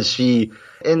just because she...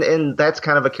 And that's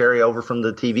kind of a carryover from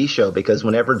the TV show, because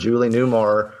whenever Julie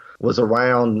Newmar was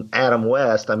around Adam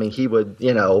West, I mean, he would,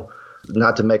 you know,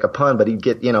 not to make a pun, but he'd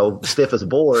get, you know, stiff as a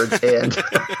board, and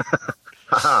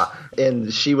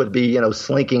and she would be, you know,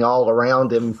 slinking all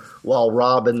around him while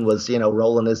Robin was, you know,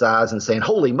 rolling his eyes and saying,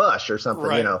 "Holy mush," or something,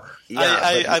 right. You know.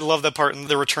 Yeah, I love that part in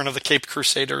the Return of the Caped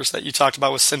Crusaders that you talked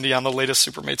about with Cindy on the latest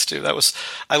Supermates too.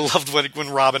 I loved when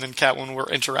Robin and Catwoman were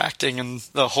interacting and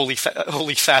the holy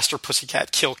faster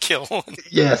pussycat kill.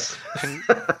 Yes. And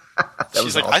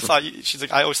she's like, awesome.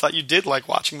 I always thought you did like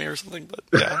watching me or something, but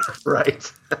yeah. Right.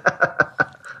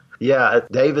 Yeah,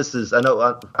 Davis is. I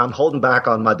know I'm holding back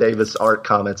on my Davis art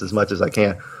comments as much as I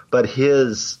can, but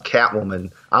his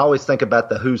Catwoman, I always think about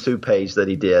the Who's Who page that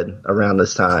he did around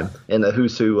this time in the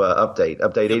Who's Who update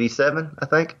 87, I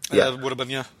think. Yeah, would have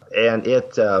been, yeah. And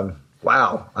it.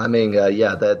 Wow. I mean,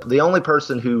 that the only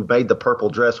person who made the purple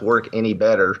dress work any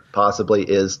better possibly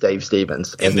is Dave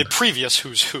Stevens. In the previous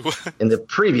Who's Who. In the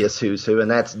previous Who's Who, and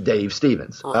that's Dave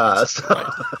Stevens. Right.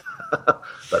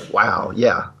 But wow,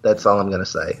 yeah, that's all I'm going to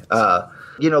say.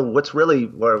 What's really,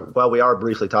 while we are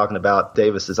briefly talking about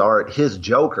Davis's art, his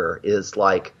Joker is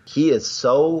like, he is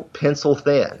so pencil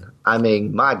thin. I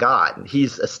mean, my God,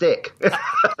 he's a stick.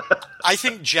 I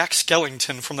think Jack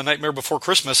Skellington from The Nightmare Before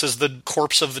Christmas is the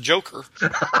corpse of the Joker.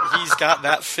 He's got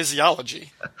that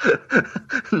physiology.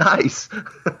 Nice.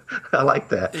 I like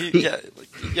that.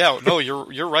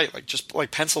 You're right. Like, just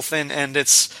like pencil thin, and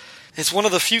it's one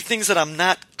of the few things that I'm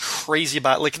not crazy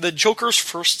about. Like, the Joker's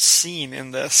first scene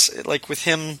in this, like with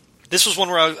him, this was one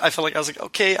where I felt like I was like,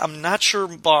 okay, I'm not sure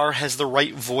Barr has the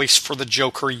right voice for the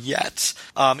Joker yet.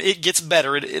 It gets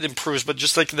better, it improves, but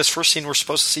just like this first scene, we're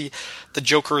supposed to see the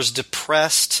Joker is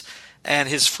depressed, and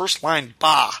his first line,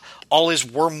 "Bah, all is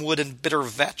wormwood and bitter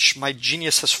vetch. My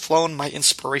genius has flown, my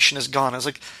inspiration is gone." I was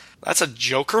like, that's a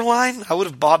Joker line? I would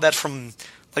have bought that from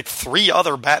like 3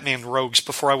 other Batman rogues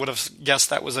before I would have guessed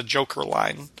that was a Joker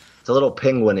line. It's a little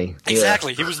penguin-y.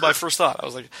 Exactly. He was my first thought. I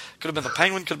was like, could have been the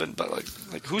Penguin, could have been, but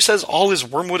like who says all is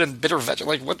wormwood and bitter vetch?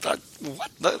 Like, what?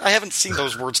 I haven't seen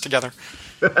those words together.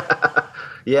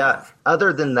 Yeah.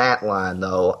 Other than that line,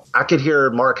 though, I could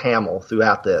hear Mark Hamill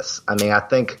throughout this. I mean, I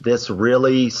think this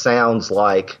really sounds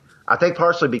like, I think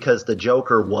partially because the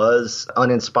Joker was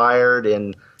uninspired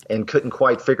and couldn't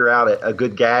quite figure out a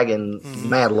good gag in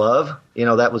Mad Love.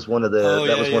 That was one of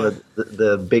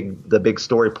the big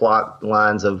story plot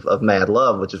lines of Mad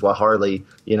Love, which is why Harley,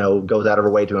 goes out of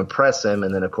her way to impress him,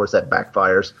 and then of course that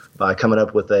backfires by coming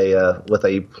up with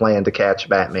a plan to catch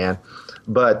Batman.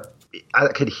 But I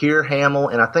could hear Hamill,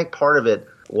 and I think part of it,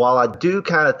 while I do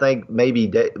kind of think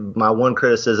maybe my one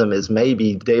criticism is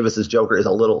maybe Davis's Joker is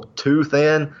a little too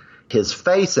thin, his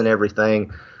face and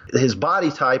everything. His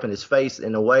body type and his face,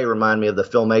 in a way, remind me of the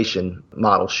Filmation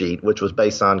model sheet, which was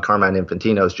based on Carmine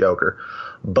Infantino's Joker.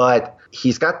 But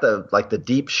he's got the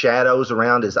deep shadows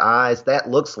around his eyes. That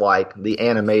looks like the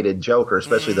animated Joker,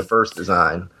 especially the first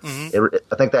design.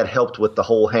 I think that helped with the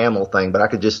whole Hamill thing. But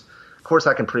of course,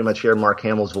 I can pretty much hear Mark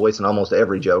Hamill's voice in almost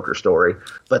every Joker story.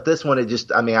 But this one, I had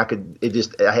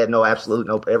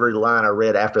every line I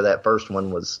read after that first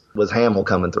one was Hamill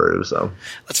coming through. So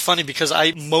that's funny because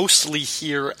I mostly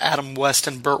hear Adam West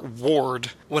and Burt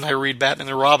Ward when I read Batman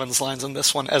and Robin's lines in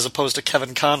this one, as opposed to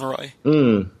Kevin Conroy.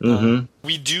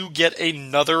 We do get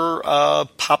another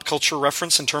pop culture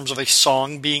reference in terms of a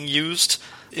song being used.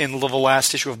 In the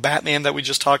last issue of Batman that we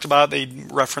just talked about, they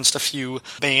referenced a few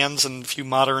bands and a few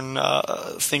modern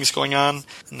things going on.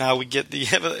 Now we get the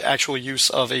actual use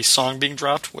of a song being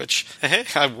dropped, which, hey,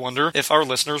 I wonder if our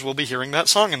listeners will be hearing that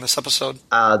song in this episode.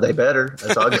 They better.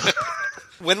 That's all good.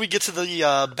 When we get to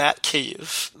the Bat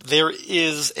Cave, there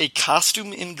is a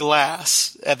costume in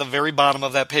glass at the very bottom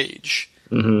of that page.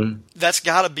 Mm-hmm. That's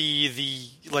got to be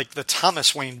the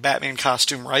Thomas Wayne Batman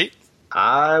costume, right?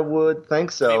 I would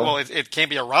think so. I mean, well, it can't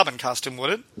be a Robin costume, would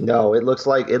it? No, it looks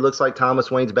like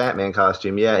Thomas Wayne's Batman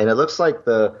costume. Yeah, and it looks like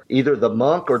either the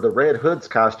Monk or the Red Hood's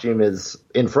costume is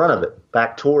in front of it,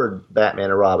 back toward Batman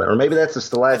and Robin, or maybe that's a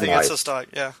stalagmite. I think it's a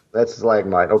yeah. That's a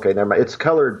stalagmite. Okay, never mind. It's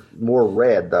colored more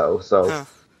red though, so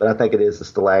but I think it is a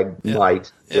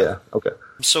stalagmite. Yeah. Okay.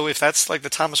 So if that's like the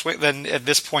Thomas Wayne, then at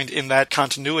this point in that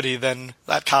continuity, then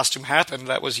that costume happened.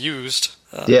 That was used.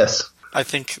 Yes. I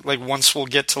think, once we'll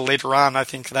get to later on, I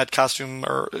think that costume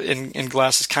in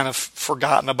glass is kind of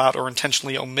forgotten about or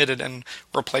intentionally omitted and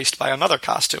replaced by another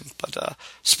costume. But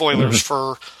spoilers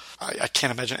for... I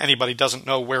can't imagine anybody doesn't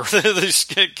know where these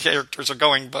characters are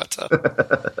going, but...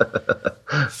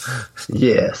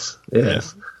 Yes.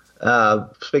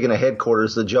 Speaking of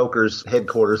headquarters, the Joker's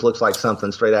headquarters looks like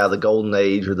something straight out of the Golden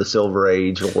Age or the Silver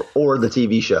Age or the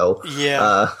TV show.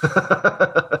 Yeah.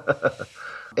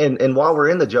 And while we're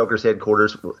in the Joker's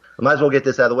headquarters, I might as well get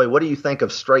this out of the way. What do you think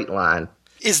of Straight Line?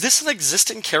 Is this an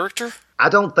existing character? I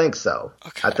don't think so.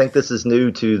 Okay. I think this is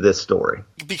new to this story.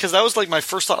 Because that was my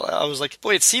first thought. I was like,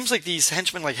 boy, it seems like these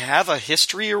henchmen have a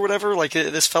history or whatever.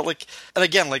 This felt like, and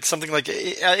again, something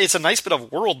it's a nice bit of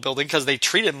world building because they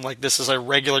treat him like this is a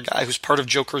regular guy who's part of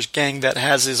Joker's gang that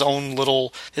has his own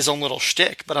little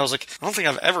shtick. But I was like, I don't think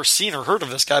I've ever seen or heard of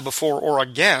this guy before or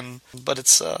again. But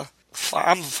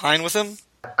I'm fine with him.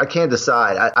 I can't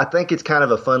decide. I think it's kind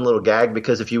of a fun little gag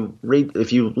because if you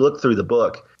look through the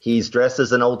book, He's dressed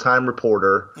as an old-time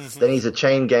reporter. Mm-hmm. Then he's a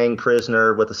chain gang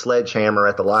prisoner with a sledgehammer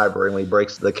at the library when he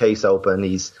breaks the case open.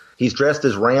 He's dressed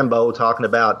as Rambo, talking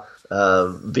about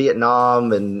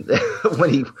Vietnam, and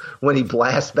when he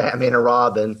blasts Batman and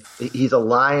Robin. He's a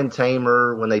lion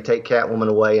tamer when they take Catwoman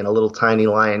away in a little tiny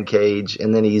lion cage,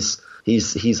 and then he's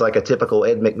like a typical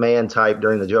Ed McMahon type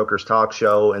during the Joker's talk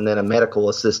show, and then a medical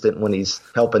assistant when he's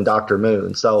helping Dr.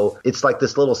 Moon. So it's like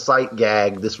this little sight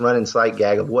gag, this running sight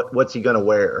gag of what's he going to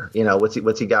wear? You know,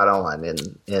 what's he got on?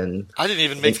 And I didn't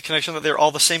even make the connection that they're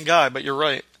all the same guy, but you're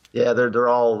right. Yeah, they're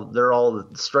all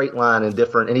straight line and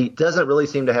different, and he doesn't really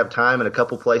seem to have time in a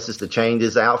couple places to change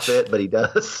his outfit, but he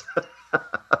does.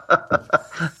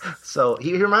 So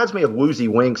he reminds me of Woozy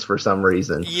Winks for some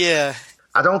reason. Yeah.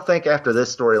 I don't think after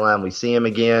this storyline we see him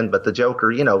again, but the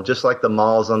Joker, you know, just like the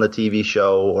Malls on the TV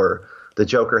show, or the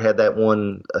Joker had that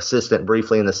one assistant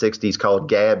briefly in the 60s called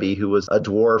Gabby, who was a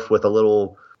dwarf with a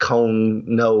little cone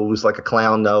nose, like a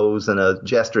clown nose, and a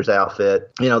jester's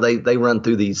outfit. You know, they run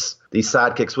through these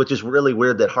sidekicks, which is really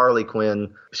weird that Harley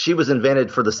Quinn, she was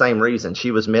invented for the same reason. She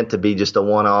was meant to be just a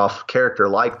one-off character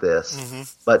like this, mm-hmm.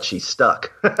 but she's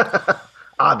stuck.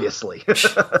 Obviously.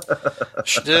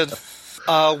 She did.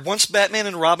 Once Batman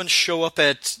and Robin show up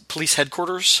at police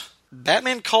headquarters,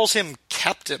 Batman calls him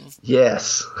Captain.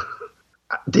 Yes.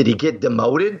 Did he get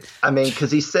demoted? I mean,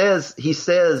 because he says,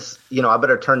 you know, I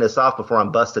better turn this off before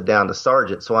I'm busted down to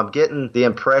sergeant. So I'm getting the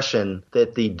impression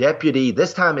that the deputy,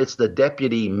 this time it's the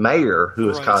deputy mayor who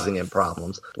is causing him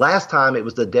problems. Last time it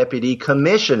was the deputy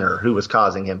commissioner who was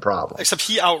causing him problems. Except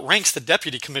he outranks the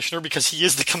deputy commissioner because he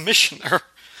is the commissioner.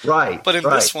 Right. But in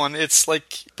this one, it's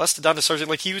like busted down to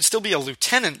sergeant. Like, he would still be a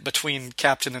lieutenant between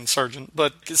captain and sergeant.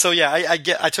 But so yeah,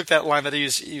 I took that line that he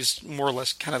was more or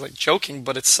less kind of like joking.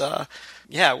 But it's that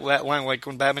line, like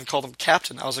when Batman called him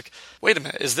captain, I was like, wait a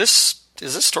minute, does this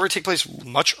story take place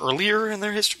much earlier in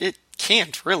their history? It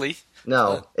can't really.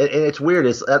 No, and it's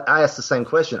weird. I asked the same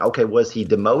question. Okay, was he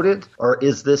demoted, or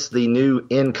is this the new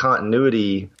in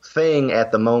continuity thing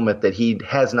at the moment that he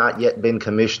has not yet been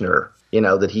commissioner? You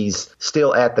know, that he's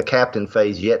still at the captain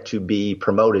phase, yet to be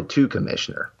promoted to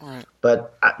commissioner. Right.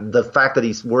 But the fact that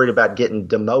he's worried about getting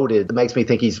demoted makes me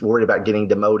think he's worried about getting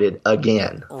demoted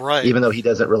again. Right. Even though he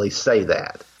doesn't really say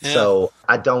that. Yeah. So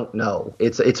I don't know.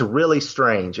 It's really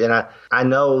strange. And I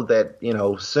know that, you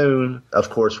know, soon, of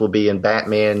course, we'll be in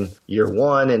Batman Year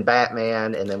 1 and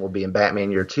Batman, and then we'll be in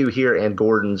Batman Year 2 here. And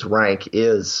Gordon's rank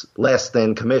is less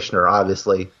than commissioner,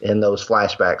 obviously, in those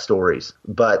flashback stories.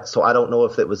 But so I don't know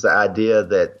if it was the idea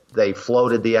that they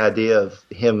floated the idea of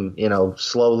him, you know,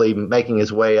 slowly making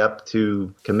his way up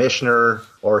to commissioner,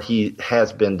 or he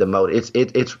has been demoted.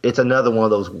 It's another one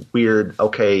of those weird,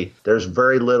 okay, there's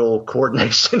very little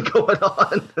coordination going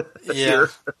on here.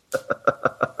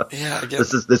 Yeah, I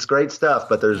guess. This great stuff,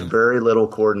 but there's very little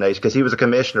coordination because he was a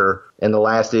commissioner in the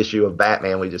last issue of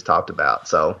Batman we just talked about.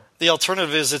 So the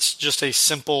alternative is it's just a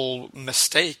simple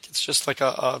mistake. It's just like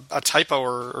a typo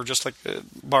or just like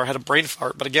Barr had a brain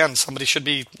fart. But again, somebody should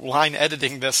be line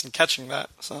editing this and catching that.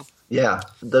 So yeah,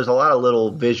 there's a lot of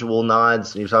little visual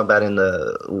nods. You're talking about in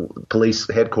the police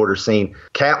headquarters scene.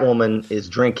 Catwoman is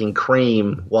drinking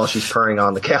cream while she's purring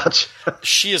on the couch.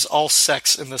 She is all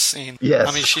sex in this scene. Yes.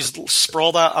 I mean, she's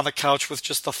sprawled out on the couch with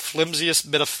just the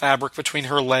flimsiest bit of fabric between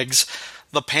her legs.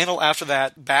 The panel after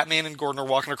that, Batman and Gordon are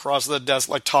walking across the desk,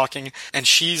 like, talking, and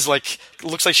she's, like,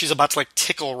 looks like she's about to, like,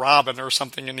 tickle Robin or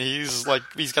something, and he's got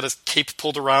his cape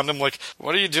pulled around him, like,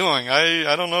 what are you doing?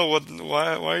 I don't know,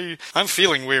 why are you, I'm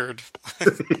feeling weird.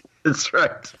 That's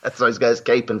right. That's why he's got his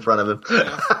cape in front of him.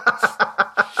 Yeah.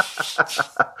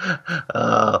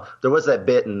 There was that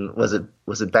bit in, was it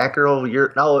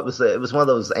Batgirl? No, it was one of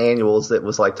those annuals that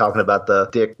was like talking about the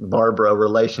Dick Barbara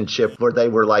relationship where they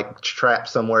were like trapped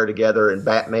somewhere together, and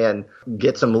Batman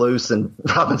gets him loose, and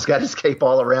Robin's got his cape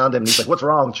all around him. And he's like, "What's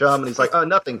wrong, chum?" And he's like, "Oh,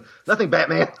 nothing,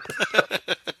 Batman."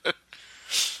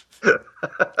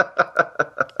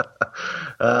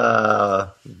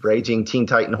 Raging Teen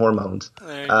Titan hormones.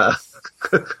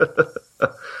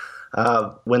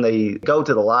 When they go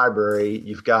to the library,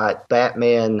 you've got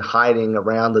Batman hiding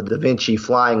around the Da Vinci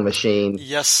flying machine.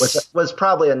 Yes. Which was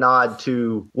probably a nod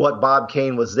to what Bob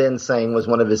Kane was then saying was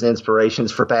one of his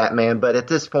inspirations for Batman. But at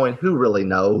this point, who really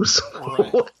knows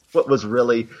what was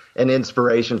really an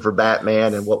inspiration for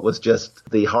Batman and what was just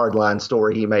the hardline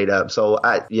story he made up. So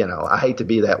I hate to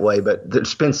be that way, but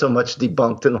there's been so much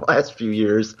debunked in the last few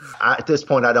years. At this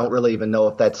point, I don't really even know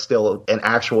if that's still an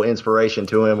actual inspiration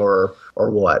to him or or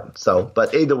what. So,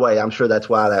 but either way, I'm sure that's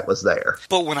why that was there.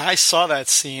 But when I saw that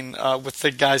scene with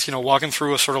the guys, walking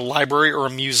through a sort of library or a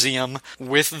museum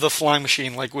with the flying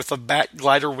machine, like with the bat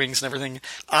glider wings and everything,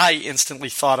 I instantly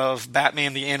thought of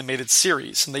Batman the Animated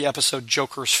Series and the episode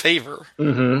Joker's Favor,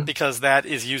 because that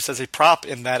is used as a prop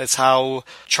in that it's how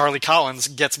Charlie Collins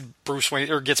gets Bruce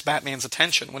Wayne or gets Batman's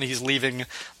attention when he's leaving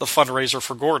the fundraiser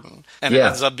for Gordon, and it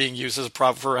ends up being used as a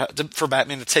prop for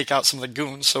Batman to take out some of the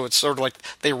goons. So it's sort of like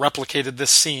they replicated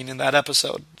this scene in that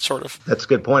episode, sort of. That's a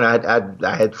good point.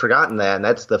 I had forgotten that, and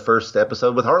that's the first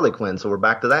episode with Harley Quinn, so we're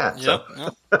back to that. Yep.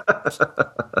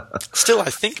 Still, I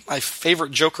think my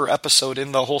favorite Joker episode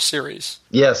in the whole series.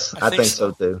 Yes, I think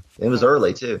so too. It was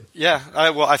early too. Yeah,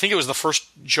 I think it was the first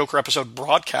Joker episode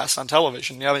broadcast on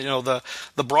television. Yeah,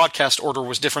 the broadcast order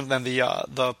was different than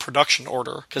the production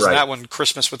order, because that one,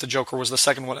 Christmas with the Joker, was the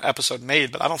second one episode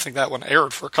made, but I don't think that one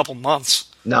aired for a couple months.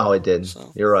 No, it didn't.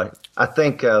 So. You're right. I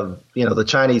think the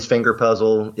Chinese finger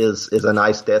puzzle is a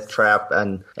nice death trap,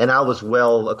 and I was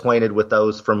well acquainted with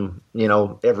those from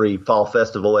every fall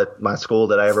festival at my school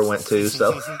that I ever went to.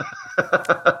 So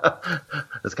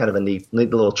it's kind of a neat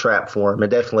little trap for him.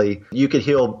 And definitely, you could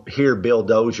hear Bill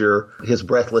Dozier, his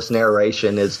breathless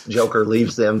narration as Joker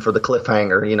leaves them for the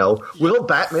cliffhanger. Will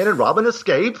Batman and Robin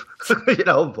escape?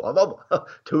 Blah, blah, blah.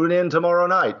 Tune in tomorrow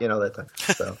night. That thing.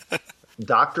 So.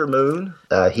 Dr. Moon,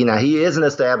 he is an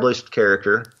established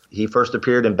character. He first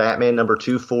appeared in Batman number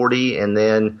 240 and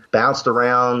then bounced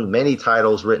around many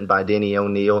titles written by Denny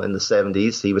O'Neil in the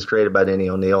 70s. He was created by Denny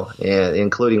O'Neil,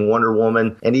 including Wonder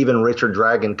Woman and even Richard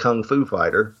Dragon Kung Fu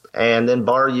Fighter. And then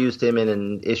Barr used him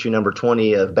in issue number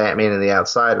 20 of Batman and the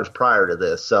Outsiders prior to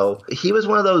this. So he was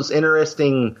one of those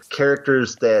interesting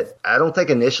characters that I don't think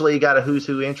initially he got a Who's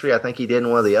Who entry. I think he did in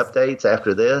one of the updates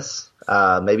after this.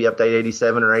 Maybe update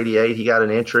 87 or 88, he got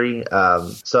an entry.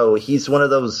 So he's one of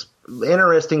those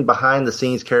interesting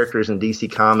behind-the-scenes characters in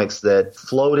DC Comics that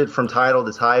floated from title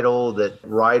to title, that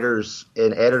writers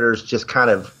and editors just kind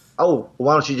of,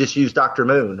 why don't you just use Dr.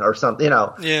 Moon or something,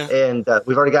 Yeah. And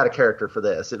we've already got a character for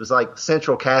this. It was like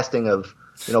central casting of,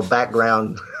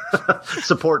 background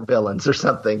support villains or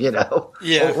something, Yeah.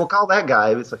 We'll call that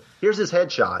guy. It's like, here's his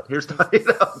headshot. Here's,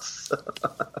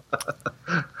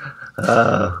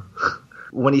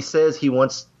 when he says he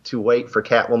wants to wait for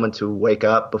Catwoman to wake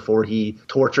up before he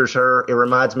tortures her, it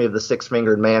reminds me of the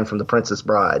six-fingered man from The Princess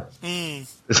Bride. I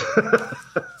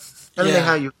don't know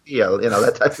how you feel,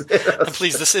 that type of thing. And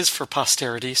please, this is for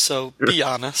posterity, so be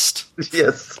honest.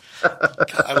 Yes.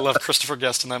 God, I love Christopher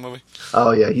Guest in that movie.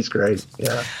 Oh, yeah, he's great.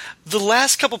 Yeah. The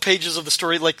last couple pages of the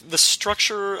story, like, the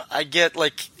structure, I get,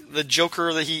 like, the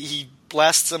Joker, that he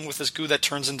blasts them with this goo that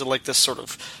turns into, like, this sort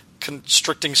of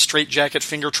constricting straitjacket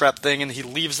finger trap thing, and he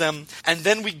leaves them. And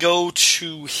then we go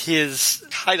to his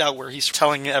hideout where he's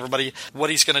telling everybody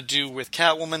what he's going to do with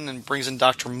Catwoman and brings in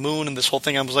Dr. Moon and this whole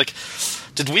thing. I was like,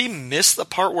 did we miss the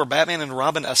part where Batman and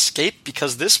Robin escape?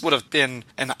 Because this would have been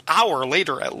an hour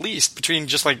later at least, between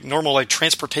just like normal like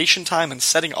transportation time and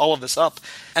setting all of this up.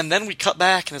 And then we cut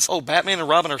back and it's, Batman and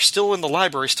Robin are still in the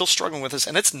library, still struggling with this,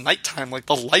 and it's nighttime, like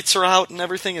the lights are out and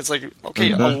everything. It's like,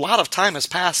 okay, a lot of time has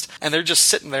passed and they're just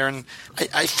sitting there, and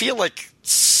I feel like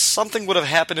something would have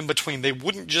happened in between. They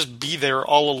wouldn't just be there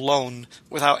all alone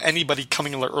without anybody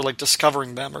coming or like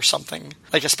discovering them or something.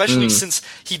 Like, especially since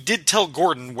he did tell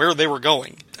Gordon where they were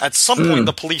going. At some point,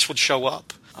 the police would show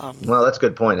up. Well, that's a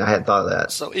good point. I hadn't thought of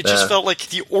that. So it just felt like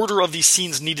the order of these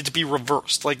scenes needed to be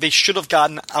reversed. Like, they should have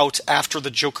gotten out after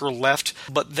the Joker left,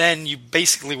 but then you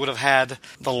basically would have had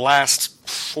the last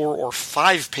 4 or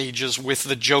 5 pages with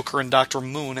the Joker and Dr.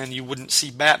 Moon, and you wouldn't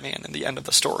see Batman in the end of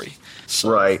the story.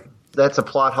 So, right. That's a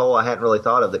plot hole I hadn't really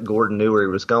thought of, that Gordon knew where he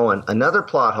was going. Another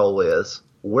plot hole is,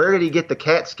 where did he get the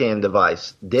CAT scan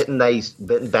device? Didn't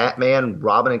Batman,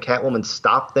 Robin, and Catwoman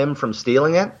stop them from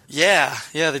stealing it? Yeah,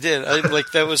 they did.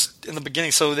 That was in the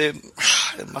beginning, so they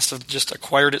must have just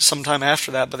acquired it sometime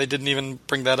after that, but they didn't even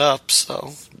bring that up.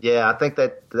 So yeah, I think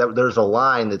that there's a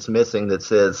line that's missing that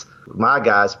says, "My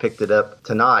guys picked it up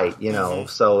tonight."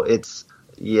 So it's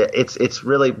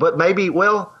really, but maybe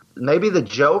the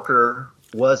Joker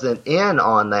wasn't in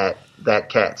on that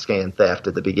CAT scan theft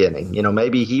at the beginning.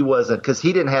 Maybe he wasn't, because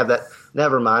he didn't have that.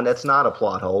 Never mind, that's not a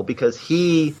plot hole, because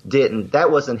he didn't. That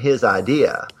wasn't his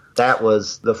idea. That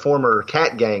was the former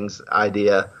Cat Gang's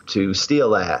idea to steal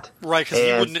that. Right,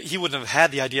 because he wouldn't have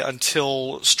had the idea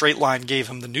until Straight Line gave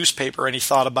him the newspaper and he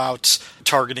thought about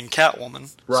targeting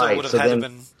Catwoman. Right. So it would have had to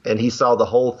been. And he saw the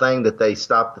whole thing, that they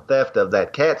stopped the theft of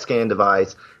that CAT scan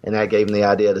device, and that gave him the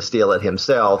idea to steal it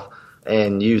himself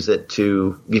and use it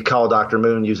to call Dr.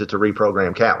 Moon, use it to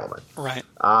reprogram Catwoman. Right.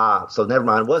 So never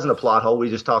mind. It wasn't a plot hole.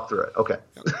 We just talked through it. Okay.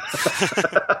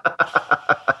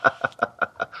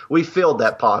 We filled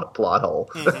that plot hole.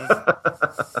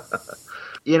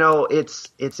 You know, it's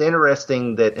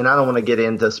interesting that, and I don't want to get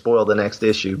into spoil the next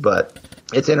issue, but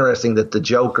it's interesting that the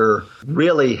Joker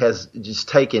really has just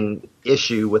taken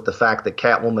issue with the fact that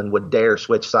Catwoman would dare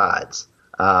switch sides.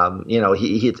 You know,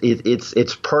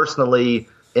 it's personally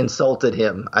insulted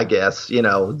him, I guess, you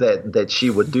know, that she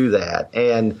would do that.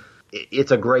 And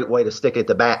it's a great way to stick it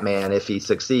to Batman if he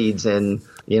succeeds in,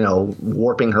 you know,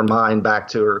 warping her mind back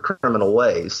to her criminal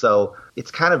ways. So it's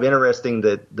kind of interesting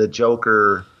that the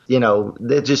Joker, you know,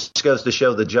 that just goes to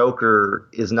show the Joker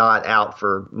is not out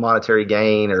for monetary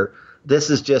gain, or this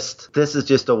is just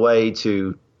a way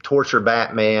to torture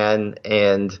Batman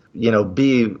and, you know,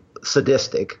 be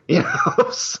sadistic, you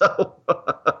know. So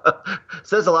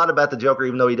says a lot about the Joker,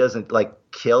 even though he doesn't like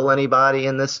kill anybody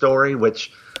in this story,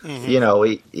 which you know,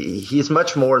 he's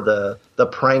much more the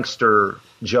prankster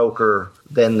Joker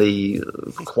than the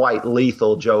quite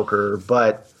lethal Joker.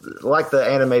 But like the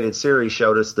animated series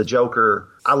showed us, the Joker,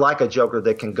 I like a Joker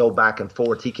that can go back and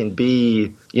forth. He can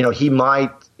be, you know, he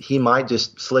might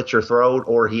just slit your throat,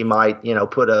 or he might, you know,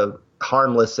 put a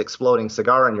harmless exploding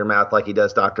cigar in your mouth like he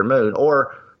does Dr. Moon,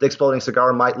 or the exploding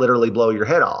cigar might literally blow your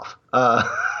head off.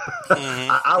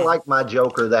 I like my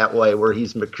Joker that way, where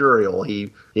he's mercurial.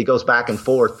 He goes back and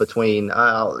forth between, you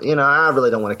know, I really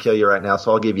don't want to kill you right now,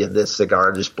 so I'll give you this cigar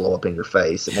and just blow up in your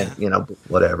face, and you know,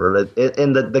 whatever.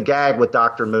 And the gag with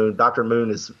Dr.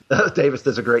 Moon is Davis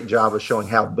does a great job of showing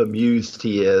how bemused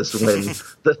he is when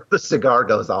the cigar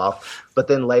goes off, but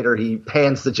then later he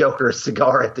hands the Joker a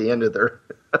cigar at the end of their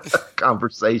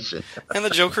conversation, and the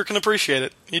Joker can appreciate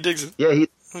it. He digs it. Yeah,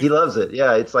 he loves it.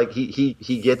 Yeah, it's like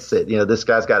he gets it. You know, this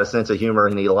guy's got a sense of humor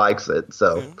and he likes it.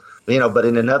 So, you know, but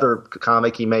in another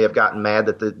comic, he may have gotten mad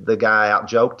that the guy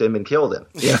out-joked him and killed him.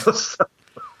 You know, so.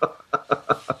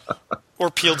 Or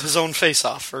peeled his own face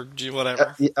off, or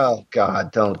whatever. Oh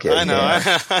God, don't get me. I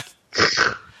know.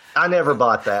 I never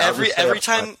bought that.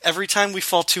 Every time we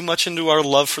fall too much into our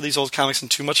love for these old comics and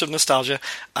too much of nostalgia,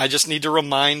 I just need to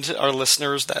remind our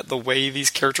listeners that the way these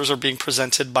characters are being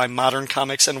presented by modern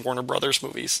comics and Warner Brothers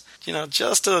movies, you know,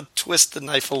 just to twist the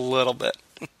knife a little bit.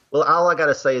 Well, all I got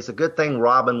to say is a good thing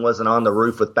Robin wasn't on the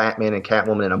roof with Batman and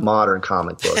Catwoman in a modern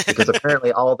comic book, because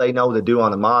apparently all they know to do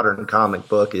on a modern comic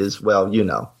book is, well, you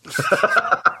know.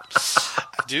 I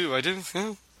do.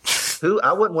 Yeah.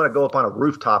 I wouldn't want to go up on a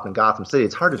rooftop in Gotham City.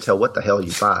 It's hard to tell what the hell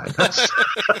you find.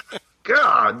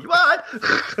 God, what?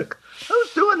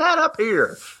 Who's doing that up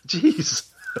here? Jeez.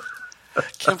 I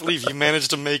can't believe you managed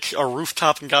to make a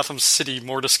rooftop in Gotham City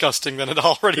more disgusting than it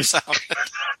already sounded.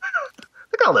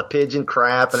 Look at all the pigeon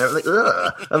crap and everything.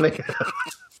 Ugh. I mean...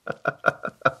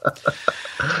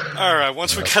 All right,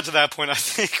 once we get to that point, I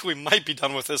think we might be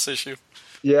done with this issue.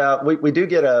 Yeah, we do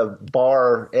get a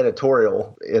Barr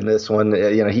editorial in this one.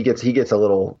 You know, he gets a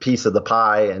little piece of the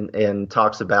pie and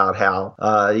talks about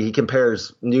how he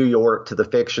compares New York to the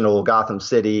fictional Gotham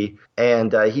City,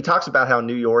 and he talks about how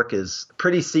New York is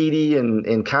pretty seedy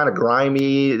and kind of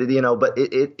grimy, you know, but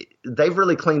they've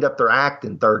really cleaned up their act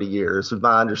in 30 years, is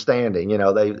my understanding. You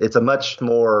know, it's a much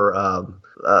more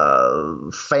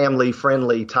family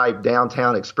friendly type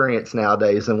downtown experience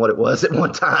nowadays than what it was at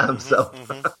one time. So.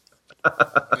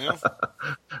 Yeah.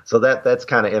 So that's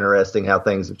kind of interesting how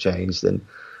things have changed. And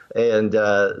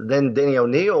then Denny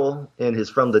O'Neil in his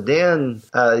From the Den,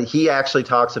 he actually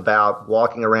talks about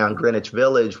walking around Greenwich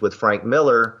Village with Frank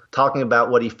Miller, talking about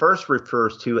what he first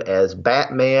refers to as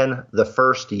Batman the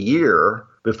First Year,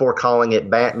 before calling it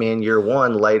Batman Year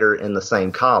One later in the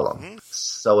same column.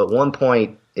 So at one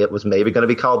point, it was maybe going to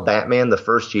be called Batman the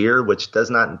First Year, which does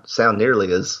not sound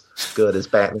nearly as good as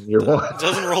Batman Year One. It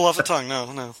doesn't roll off the tongue,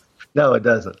 no. No, it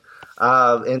doesn't.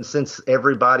 And since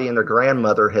everybody and their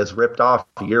grandmother has ripped off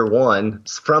Year One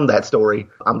from that story,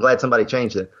 I'm glad somebody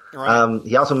changed it. Right.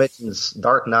 He also mentions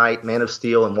Dark Knight, Man of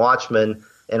Steel, and Watchmen,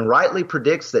 and rightly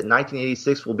predicts that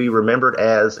 1986 will be remembered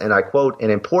as, and I quote, an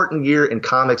important year in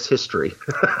comics history.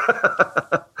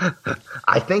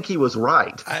 I think he was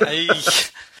right.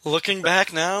 Looking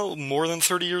back now, more than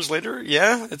 30 years later,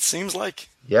 yeah, it seems like.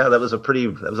 Yeah, that was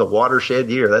a watershed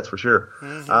year, that's for sure.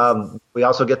 Mm-hmm. We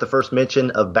also get the first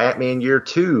mention of Batman Year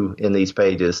 2 in these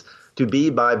pages, to be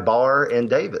by Barr and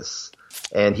Davis.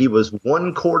 And he was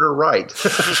 1 quarter right.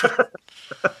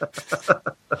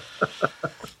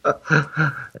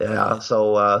 Yeah,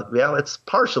 so it's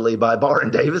partially by Barr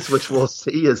and Davis, which we'll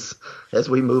see as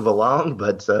we move along.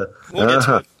 But we'll get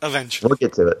to it eventually. We'll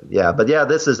get to it. Yeah, but yeah,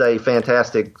 this is a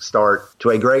fantastic start to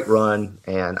a great run,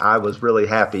 and I was really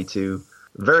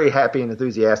very happy and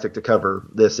enthusiastic to cover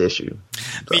this issue.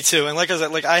 Me too. And like I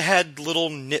said, I had little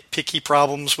nitpicky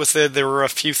problems with it. There were a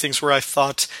few things where I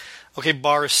thought, okay,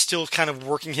 Barr is still kind of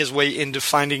working his way into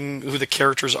finding who the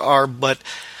characters are, but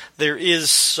there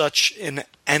is such an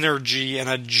energy and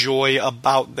a joy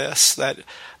about this that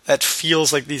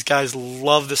feels like these guys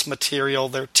love this material.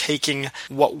 They're taking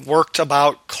what worked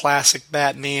about classic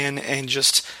Batman and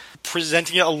just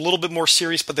presenting it a little bit more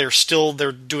serious, but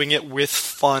they're doing it with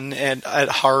fun and at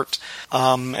heart.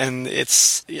 And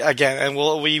it's, again,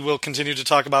 and we will continue to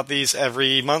talk about these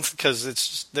every month because it's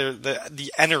just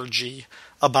the energy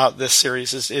about this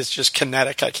series is just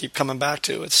kinetic. I keep coming back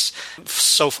to. It's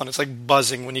so fun. It's like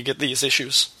buzzing when you get these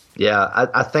issues. Yeah,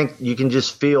 I think you can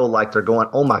just feel like they're going,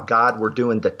 oh my God, we're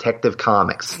doing Detective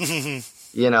Comics.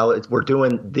 We're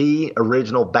doing the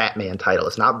original Batman title.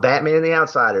 It's not Batman and the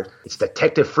Outsiders. It's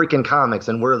Detective freaking Comics,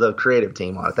 and we're the creative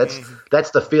team on it.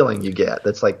 That's the feeling you get.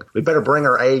 That's like, we better bring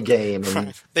our A game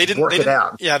and work it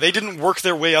out. Yeah, they didn't work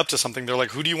their way up to something. They're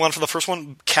like, who do you want for the first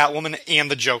one? Catwoman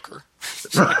and the Joker.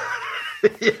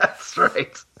 Yeah, that's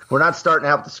right. We're not starting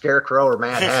out with the Scarecrow or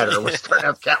Mad Hatter. We're starting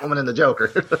out with Catwoman and the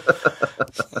Joker.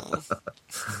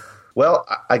 Well,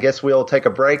 I guess we'll take a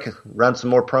break, run some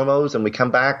more promos, and we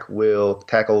come back, we'll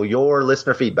tackle your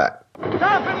listener feedback.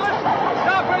 Stop and listen!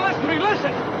 Stop and listen to me!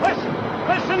 Listen! Listen!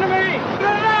 Listen to me!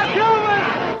 They're not human!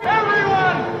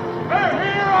 Everyone! They're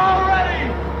here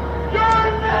already!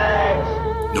 You're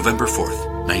next! November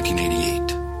 4th,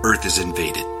 1988. Earth is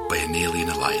invaded by an alien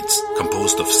alliance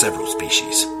composed of several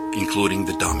species, including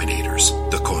the Dominators,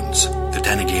 the Khunds, the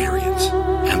Tanagarians,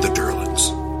 and the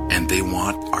Durlans. And they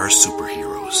want our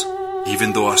superheroes.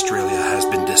 Even though Australia has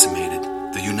been decimated,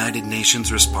 the United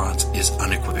Nations response is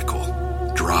unequivocal.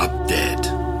 Drop dead.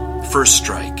 First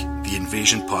Strike, the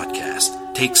Invasion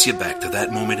podcast, takes you back to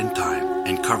that moment in time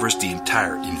and covers the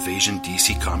entire Invasion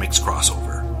DC Comics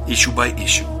crossover. Issue by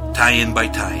issue, tie-in by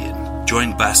tie-in.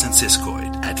 Join Bass and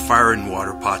Siskoid at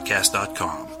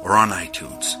fireandwaterpodcast.com or on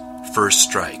iTunes. First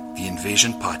Strike, the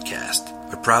Invasion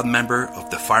podcast, a proud member of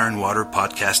the Fire and Water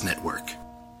Podcast Network.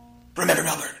 Remember,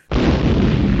 Albert.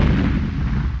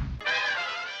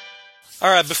 All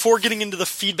right, before getting into the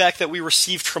feedback that we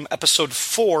received from episode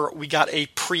 4, we got a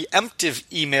preemptive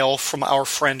email from our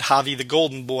friend Javi the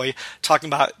Golden Boy talking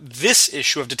about this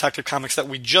issue of Detective Comics that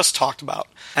we just talked about.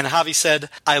 And Javi said,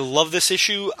 I love this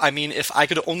issue. I mean, if I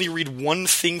could only read one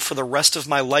thing for the rest of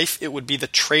my life, it would be the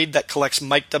trade that collects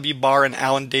Mike W. Barr and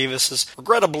Alan Davis's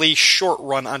regrettably short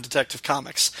run on Detective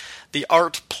Comics. The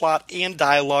art, plot, and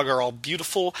dialogue are all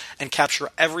beautiful and capture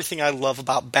everything I love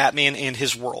about Batman and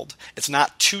his world. It's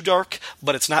not too dark,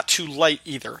 but it's not too light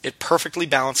either. It perfectly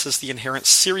balances the inherent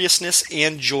seriousness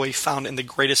and joy found in the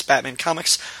greatest Batman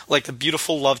comics, like the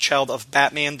beautiful love child of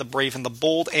Batman, the Brave and the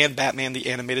Bold, and Batman the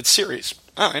Animated Series.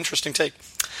 Oh, interesting take.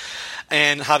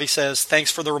 And Javi says,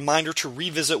 thanks for the reminder to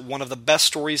revisit one of the best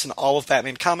stories in all of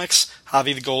Batman comics,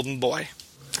 Javi the Golden Boy.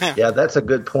 Yeah, that's a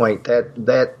good point.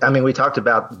 We talked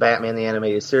about Batman the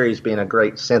Animated Series being a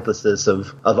great synthesis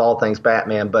of all things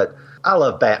Batman, but I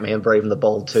love Batman Brave and the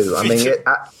Bold too. I mean,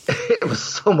 it was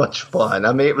so much fun.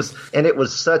 I mean, it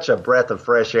was such a breath of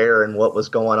fresh air in what was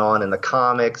going on in the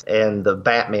comics and the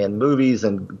Batman movies.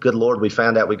 And good Lord, we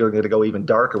found out we were going to go even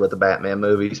darker with the Batman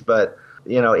movies, but.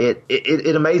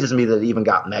 It amazes me that it even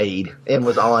got made and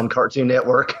was on Cartoon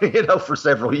Network, for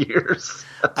several years.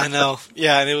 I know.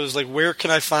 Yeah, and it was like, where can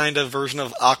I find a version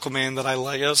of Aquaman that I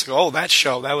like? I was like, oh, that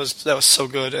show, that was so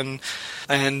good.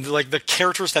 And like the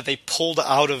characters that they pulled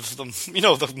out of them,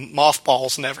 the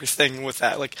mothballs and everything with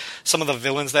that, like some of the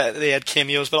villains that they had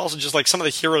cameos, but also just like some of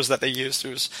the heroes that they used.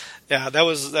 That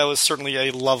was certainly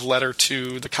a love letter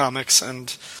to the comics,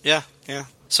 and yeah.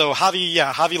 So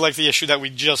Javi liked the issue that we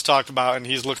just talked about, and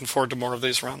he's looking forward to more of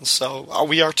these runs. So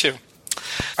we are too.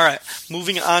 All right,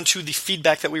 moving on to the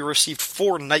feedback that we received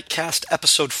for Nightcast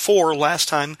Episode 4 last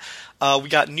time. We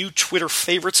got new Twitter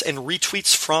favorites and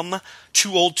retweets from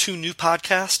Too Old Too New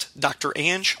Podcast, Dr.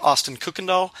 Ange, Austin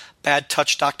Kuykendall, Bad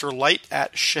Touch Dr. Light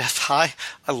at Chef High.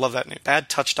 I love that name, Bad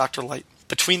Touch Dr. Light.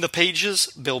 Between the Pages,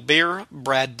 Bill Bear,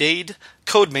 Brad Dade,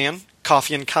 Codeman,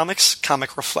 Coffee and Comics,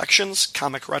 Comic Reflections,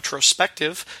 Comic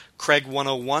Retrospective, Craig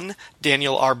 101,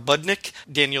 Daniel R. Budnick,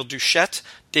 Daniel Duchette,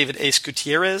 David Ace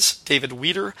Gutierrez, David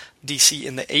Weeder, DC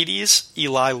in the 80s,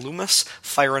 Eli Loomis,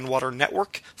 Fire and Water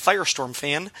Network, Firestorm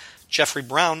Fan, Jeffrey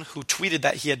Brown, who tweeted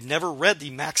that he had never read the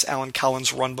Max Allan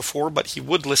Collins run before, but he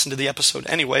would listen to the episode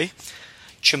anyway,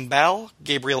 Chimbal,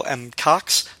 Gabriel M.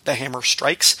 Cox, The Hammer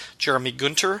Strikes, Jeremy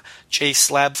Gunter, J.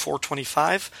 Slab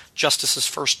 425, Justice's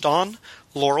First Dawn,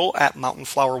 Laurel at Mountain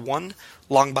Flower 1,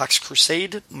 Longbox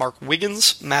Crusade, Mark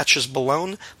Wiggins, Matches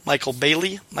Balone, Michael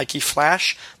Bailey, Mikey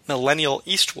Flash, Millennial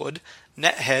Eastwood,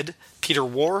 Nethead, Peter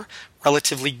War,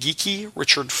 Relatively Geeky,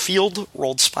 Richard Field,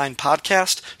 Rolled Spine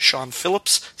Podcast, Sean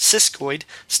Phillips, Siskoid,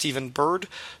 Stephen Bird,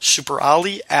 Super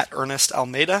Ali at Ernest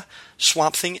Almeida,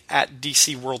 Swamp Thing at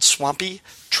DC World Swampy,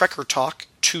 Trekker Talk,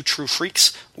 Two True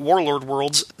Freaks, Warlord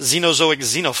Worlds, Xenozoic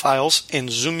Xenophiles, and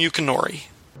Zumukanori.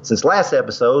 Since last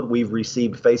episode, we've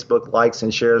received Facebook likes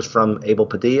and shares from Abel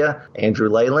Padilla, Andrew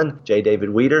Leyland, J. David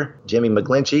Weeder, Jimmy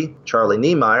McGlinchey, Charlie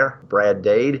Niemeyer, Brad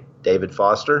Dade, David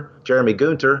Foster, Jeremy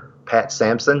Gunter, Pat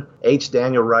Sampson, H.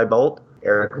 Daniel Rybolt,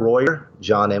 Eric Royer,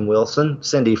 John M. Wilson,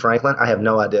 Cindy Franklin, I have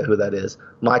no idea who that is,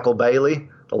 Michael Bailey,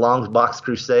 The Long Box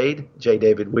Crusade, J.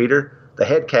 David Weeder, The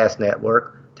Headcast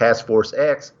Network, Task Force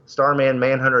X, Starman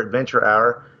Manhunter Adventure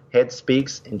Hour, Head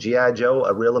Speaks, and G.I. Joe,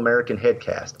 A Real American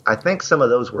Headcast. I think some of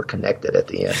those were connected at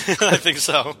the end. I think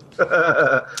so.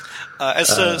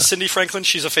 As to Cindy Franklin,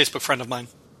 she's a Facebook friend of mine.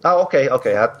 Oh, okay.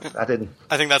 I didn't.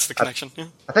 I think that's the connection.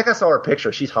 I think I saw her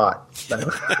picture. She's hot.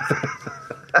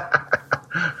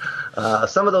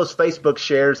 Some of those Facebook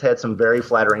shares had some very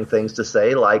flattering things to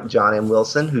say, like John M.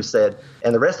 Wilson, who said,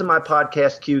 and the rest of my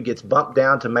podcast queue gets bumped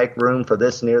down to make room for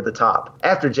this near the top.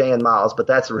 After Jay and Miles, but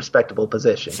that's a respectable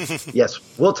position. Yes,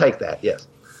 we'll take that, yes.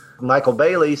 Michael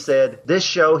Bailey said, this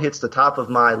show hits the top of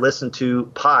my listen to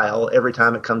pile every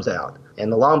time it comes out.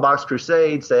 And the Long Box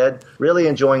Crusade said, really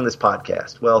enjoying this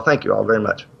podcast. Well, thank you all very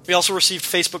much. We also received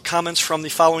Facebook comments from the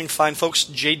following fine folks.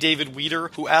 J. David Weeder,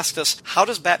 who asked us, how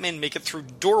does Batman make it through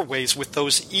doorways with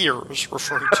those ears,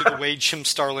 referring to the way Jim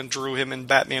Starlin drew him in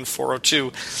Batman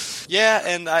 402. Yeah,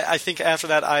 and I think after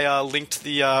that I linked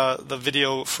the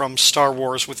video from Star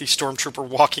Wars with the Stormtrooper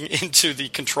walking into the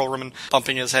control room and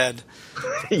bumping his head.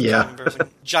 Yeah.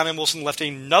 John M. Wilson left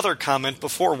another comment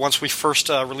before, once we first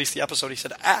released the episode. He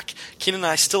said, Keenan and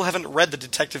I still haven't read the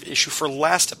detective issue for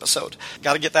last episode.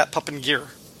 Got to get that pup in gear.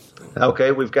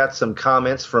 Okay, we've got some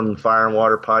comments from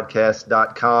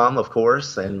fireandwaterpodcast.com, of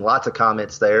course, and lots of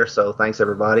comments there, so thanks,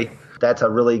 everybody. That's a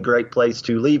really great place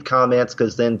to leave comments,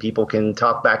 because then people can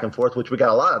talk back and forth, which we got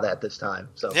a lot of that this time.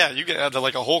 So yeah, you get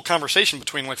like a whole conversation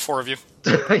between like four of you.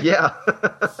 Yeah.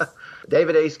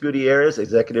 David Ace Gutierrez,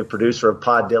 executive producer of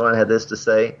Pod Dylan, had this to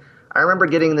say. I remember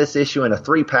getting this issue in a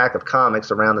 3-pack of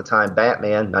comics around the time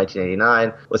Batman,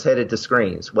 1989, was headed to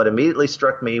screens. What immediately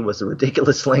struck me was the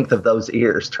ridiculous length of those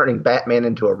ears, turning Batman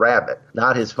into a rabbit.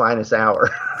 Not his finest hour.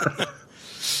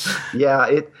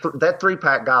 Yeah, that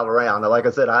 3-pack got around. Like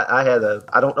I said,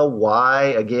 I don't know why,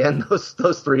 again,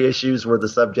 those 3 issues were the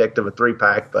subject of a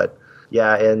 3-pack, but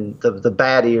yeah, and the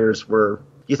bat ears were...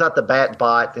 You thought the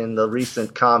Batbot in the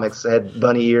recent comics had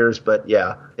bunny ears, but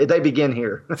yeah, they begin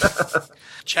here.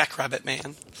 Jackrabbit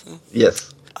Man.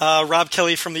 Yes. Rob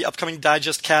Kelly from the upcoming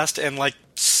Digest cast and like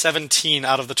 17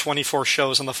 out of the 24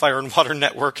 shows on the Fire and Water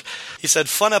Network. He said,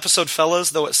 fun episode,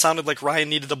 fellas, though it sounded like Ryan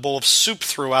needed a bowl of soup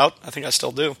throughout. I think I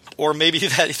still do. Or maybe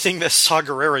that thing that Saw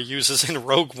Gerrera uses in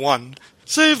Rogue One.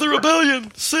 Save the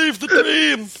rebellion! Save the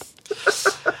dream!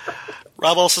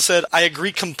 Rob also said, I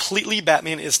agree completely,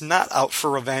 Batman is not out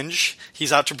for revenge.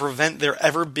 He's out to prevent there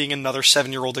ever being another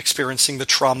 7-year-old experiencing the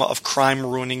trauma of crime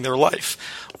ruining their life.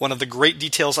 One of the great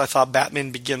details I thought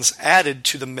Batman Begins added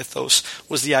to the mythos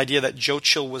was the idea that Joe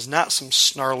Chill was not some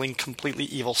snarling, completely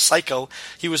evil psycho.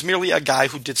 He was merely a guy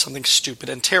who did something stupid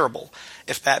and terrible.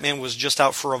 If Batman was just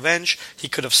out for revenge, he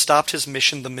could have stopped his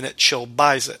mission the minute Chill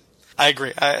buys it. I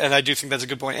agree, and I do think that's a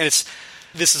good point. And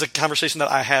this is a conversation that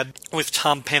I had with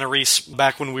Tom Panarese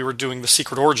back when we were doing the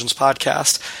Secret Origins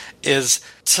podcast, is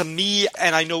to me,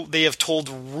 and I know they have told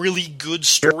really good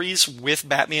stories with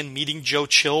Batman meeting Joe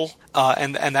Chill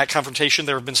and that confrontation.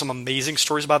 There have been some amazing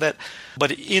stories about that.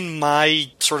 But in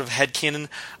my sort of headcanon,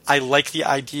 I like the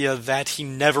idea that he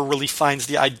never really finds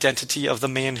the identity of the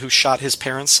man who shot his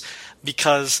parents,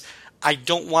 because I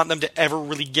don't want them to ever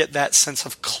really get that sense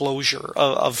of closure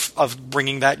of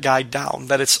bringing that guy down,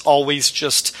 that it's always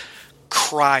just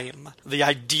crime. The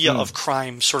idea of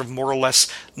crime sort of more or less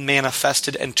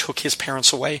manifested and took his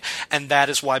parents away, and that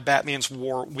is why Batman's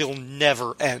war will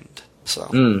never end.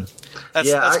 So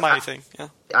that's my thing. Yeah.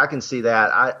 I can see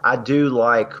that. I do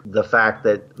like the fact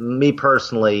that, me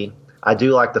personally, I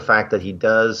do like the fact that he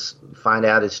does find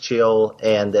out it's Chill,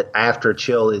 and that after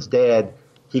Chill is dead,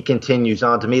 he continues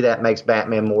on. To me, that makes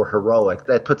Batman more heroic.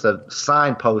 That puts a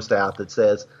signpost out that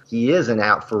says he isn't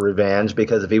out for revenge,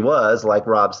 because if he was, like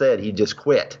Rob said, he'd just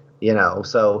quit,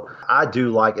 So I do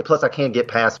like it. Plus, I can't get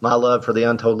past my love for the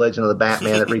Untold Legend of the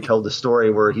Batman that retold the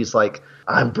story where he's like,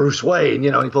 I'm Bruce Wayne,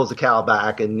 and he pulls the cowl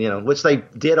back, and, which they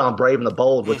did on Brave and the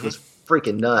Bold, which was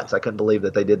freaking nuts. I couldn't believe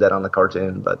that they did that on the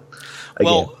cartoon, but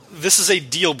again. Well, this is a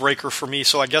deal breaker for me,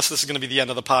 so I guess this is going to be the end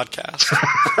of the podcast.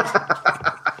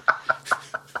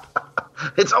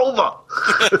 It's over.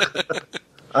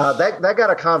 That got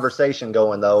a conversation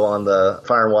going, though, on the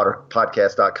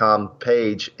fireandwaterpodcast.com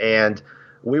page, and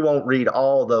we won't read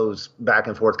all those back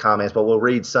and forth comments, but we'll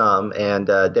read some. And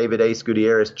David Ace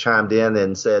Gutierrez chimed in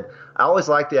and said, I always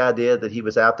liked the idea that he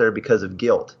was out there because of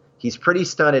guilt. He's pretty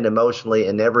stunted emotionally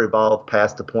and never evolved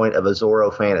past the point of a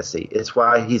Zorro fantasy. It's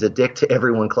why he's a dick to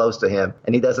everyone close to him,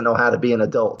 and he doesn't know how to be an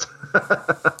adult.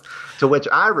 To which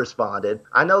I responded,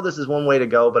 I know this is one way to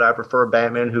go, but I prefer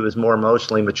Batman who is more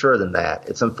emotionally mature than that.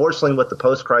 It's unfortunately what the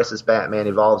post-crisis Batman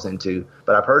evolves into,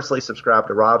 but I personally subscribe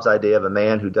to Rob's idea of a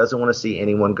man who doesn't want to see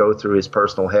anyone go through his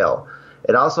personal hell.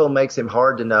 It also makes him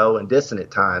hard to know and distant at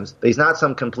times, but he's not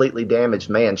some completely damaged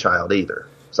man-child either.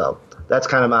 So that's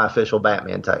kind of my official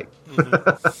Batman take.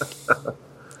 Mm-hmm.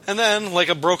 And then, like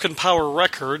a broken power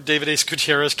record, David Ace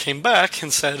Gutierrez came back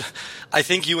and said, I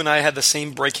think you and I had the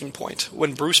same breaking point.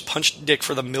 When Bruce punched Dick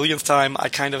for the millionth time, I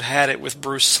kind of had it with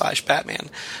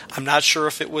Bruce/Batman. I'm not sure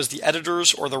if it was the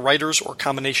editors or the writers or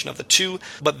combination of the two,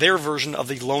 but their version of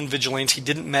the lone vigilante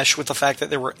didn't mesh with the fact that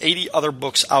there were 80 other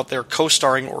books out there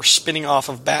co-starring or spinning off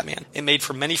of Batman. It made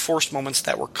for many forced moments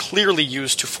that were clearly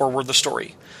used to forward the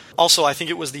story. Also, I think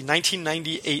it was the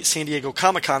 1998 San Diego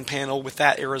Comic-Con panel with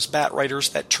that era's Bat writers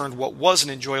that turned what was an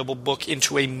enjoyable book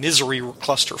into a misery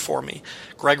cluster for me.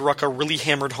 Greg Rucka really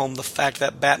hammered home the fact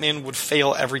that Batman would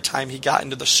fail every time he got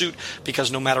into the suit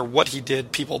because no matter what he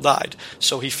did, people died.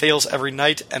 So he fails every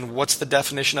night, and what's the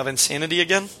definition of insanity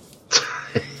again?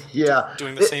 Yeah.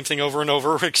 Doing the same thing over and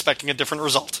over, expecting a different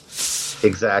result.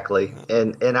 Exactly.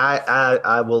 And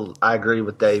I agree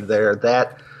with Dave there.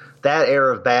 That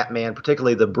era of Batman,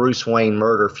 particularly the Bruce Wayne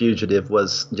murder fugitive,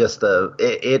 was just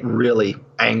it really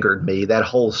angered me. That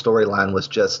whole storyline was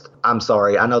just, I'm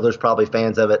sorry, I know there's probably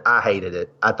fans of it. I hated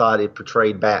it. I thought it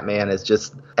portrayed Batman as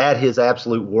just at his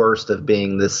absolute worst of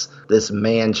being this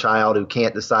man-child who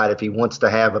can't decide if he wants to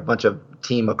have a bunch of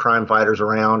team of crime fighters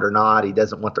around or not. He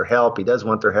doesn't want their help. He does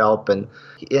want their help. And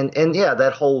yeah,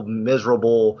 that whole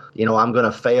miserable, I'm going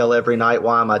to fail every night.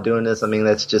 Why am I doing this? I mean,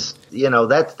 that's just,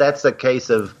 that's a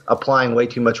case of applying way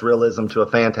too much realism to a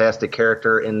fantastic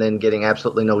character and then getting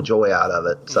absolutely no joy out of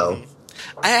it. So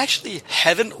I actually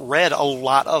haven't read a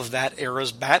lot of that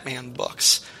era's Batman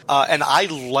books. And I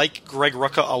like Greg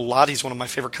Rucka a lot. He's one of my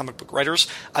favorite comic book writers.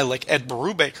 I like Ed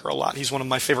Brubaker a lot. He's one of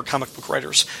my favorite comic book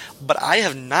writers. But I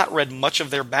have not read much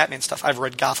of their Batman stuff. I've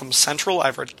read Gotham Central.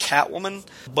 I've read Catwoman.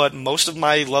 But most of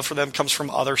my love for them comes from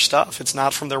other stuff. It's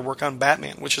not from their work on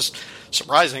Batman, which is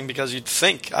surprising because you'd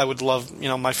think I would love,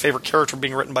 my favorite character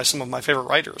being written by some of my favorite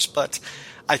writers. But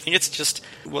I think it's just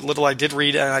what little I did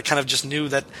read, and I kind of just knew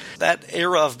that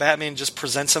era of Batman just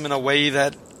presents him in a way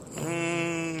that,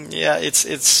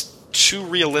 it's too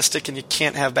realistic, and you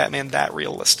can't have Batman that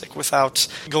realistic without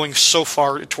going so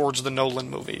far towards the Nolan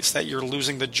movies that you're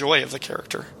losing the joy of the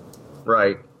character.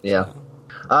 Right, yeah.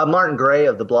 Martin Gray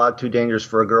of the blog Too Dangerous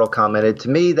for a Girl commented, to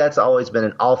me, that's always been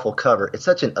an awful cover. It's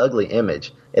such an ugly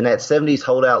image. And that 70s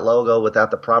holdout logo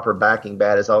without the proper backing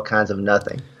bat is all kinds of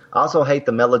nothing. I also hate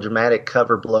the melodramatic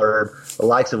cover blurb, the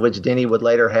likes of which Denny would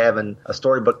later have in a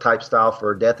storybook-type style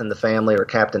for Death in the Family or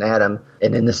Captain Atom.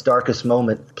 And in this darkest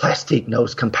moment, Plastique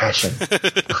knows compassion.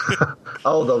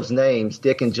 Oh, those names.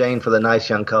 Dick and Jane for the nice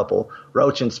young couple.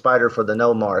 Roach and Spider for the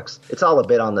no marks. It's all a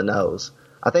bit on the nose.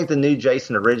 I think the new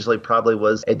Jason originally probably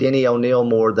was a Denny O'Neil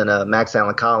more than a Max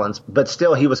Allan Collins, but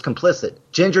still he was complicit.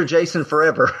 Ginger Jason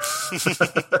forever.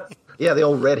 Yeah, the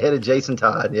old red-headed Jason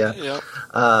Todd, yeah.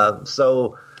 Yep.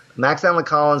 So Max Allan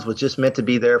Collins was just meant to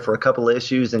be there for a couple of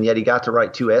issues, and yet he got to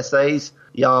write 2 essays.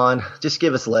 Yawn, just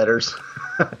give us letters.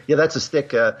 Yeah, that's a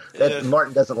stick.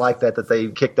 Martin doesn't like that they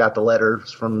kicked out the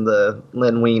letters from the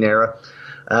Len Wein era.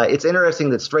 It's interesting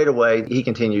that straight away, he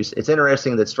continues, it's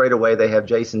interesting that straight away they have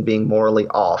Jason being morally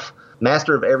off.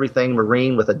 Master of everything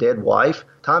Marine with a dead wife,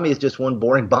 Tommy is just one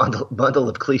boring bundle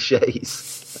of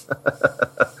cliches.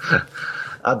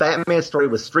 A Batman story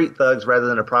with street thugs rather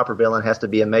than a proper villain has to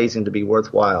be amazing to be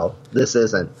worthwhile. This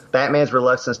isn't. Batman's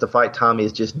reluctance to fight Tommy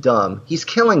is just dumb. He's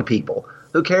killing people.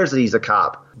 Who cares that he's a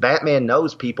cop? Batman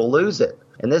knows people lose it.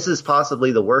 And this is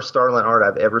possibly the worst Starlin art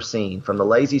I've ever seen, from the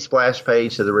lazy splash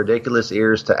page to the ridiculous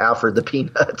ears to Alfred the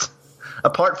Peanut.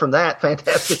 Apart from that,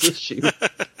 fantastic issue.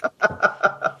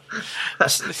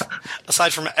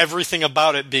 Aside from everything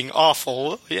about it being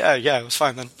awful, yeah, it was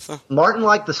fine then. So. Martin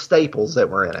liked the staples that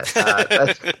were in it.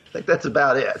 I think that's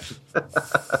about it.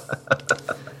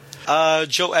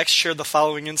 Joe X shared the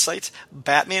following insight.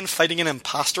 Batman fighting an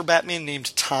imposter Batman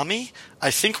named Tommy? I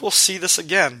think we'll see this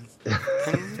again.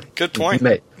 Good point.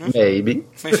 Maybe.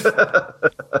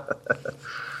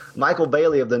 Michael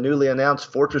Bailey of the newly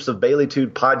announced Fortress of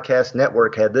Baileytude podcast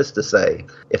network had this to say.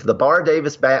 If the Bar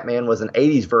Davis Batman was an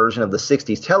 80s version of the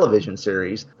 60s television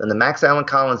series, then the Max Allan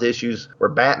Collins issues were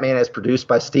Batman as produced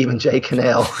by Stephen J.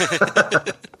 Cannell.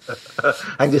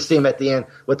 I can just see him at the end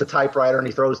with the typewriter and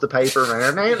he throws the paper.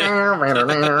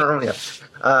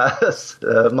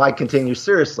 Mike continues,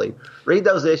 seriously, read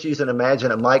those issues and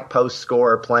imagine a Mike Post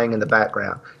score playing in the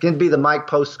background. Can it be the Mike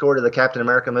Post score to the Captain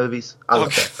America movies? I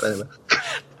love that. Anyway.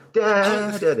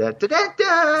 I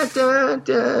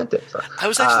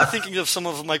was actually thinking of some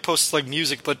of Mike Post's like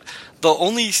music, but the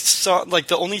only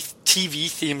TV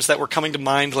themes that were coming to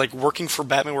mind, like working for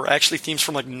Batman, were actually themes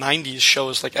from like '90s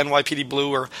shows, like NYPD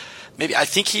Blue, or maybe I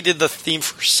think he did the theme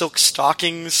for Silk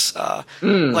Stockings.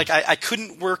 Like I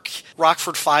couldn't work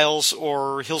Rockford Files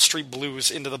or Hill Street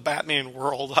Blues into the Batman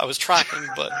world. I was trying,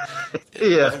 but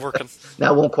it wasn't working.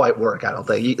 That won't quite work, I don't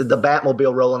think. The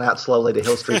Batmobile rolling out slowly to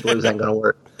Hill Street Blues ain't going to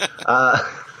work.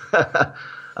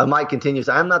 Mike continues,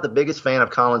 I'm not the biggest fan of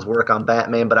Collins' work on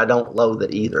Batman, but I don't loathe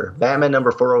it either. Batman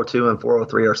number 402 and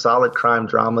 403 are solid crime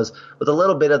dramas with a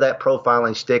little bit of that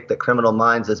profiling shtick that Criminal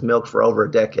Minds has milked for over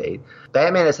a decade.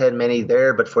 Batman has had many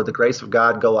there, but for the grace of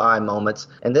God go I moments,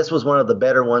 and this was one of the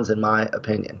better ones in my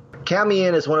opinion. Count me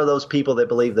in as one of those people that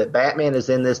believe that Batman is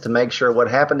in this to make sure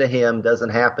what happened to him doesn't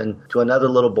happen to another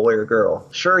little boy or girl.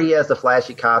 Sure, he has the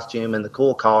flashy costume and the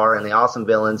cool car and the awesome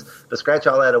villains, but scratch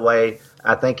all that away,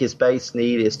 I think his base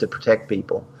need is to protect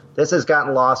people. This has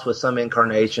gotten lost with some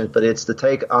incarnations, but it's the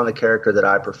take on the character that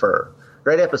I prefer.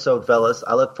 Great episode, fellas.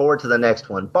 I look forward to the next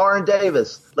one. Barr and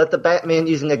Davis, let the Batman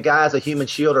using a guy as a human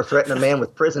shield or threaten a man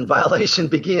with prison violation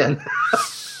begin.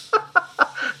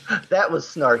 That was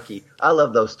snarky. I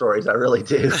love those stories. I really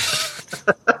do.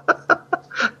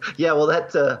 Yeah, well,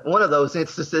 that one of those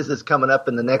instances is coming up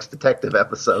in the next detective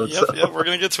episode. Yep, we're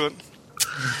going to get to it.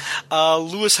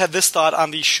 Lewis had this thought on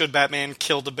the should Batman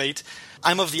kill debate.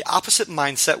 I'm of the opposite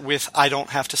mindset with I don't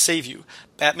have to save you.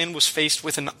 Batman was faced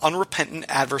with an unrepentant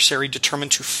adversary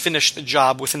determined to finish the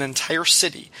job with an entire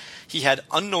city. He had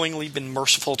unknowingly been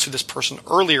merciful to this person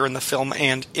earlier in the film,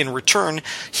 and in return,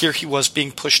 here he was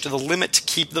being pushed to the limit to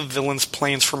keep the villain's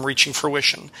plans from reaching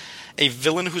fruition. A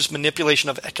villain whose manipulation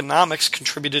of economics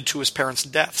contributed to his parents'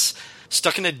 deaths.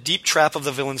 Stuck in a deep trap of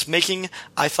the villain's making,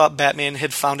 I thought Batman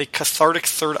had found a cathartic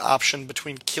third option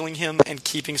between killing him and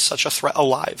keeping such a threat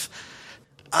alive.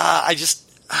 The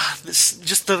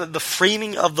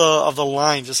framing of the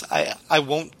line, I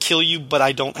won't kill you, but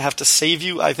I don't have to save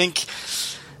you. I think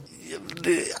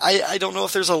I don't know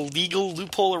if there's a legal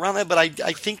loophole around that, but I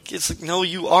think it's like, no,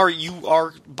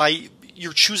 you're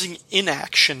choosing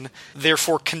inaction,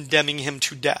 therefore condemning him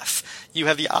to death. You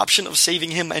have the option of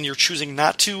saving him, and you're choosing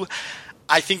not to.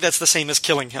 I think that's the same as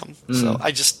killing him. So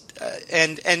I just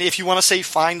and if you want to say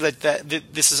fine that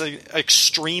this is an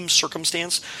extreme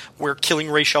circumstance where killing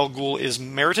Ra's al Ghul is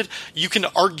merited, you can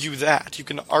argue that. You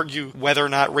can argue whether or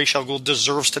not Ra's al Ghul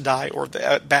deserves to die or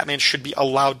that Batman should be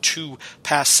allowed to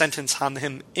pass sentence on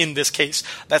him in this case.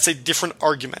 That's a different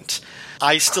argument.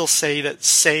 I still say that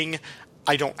saying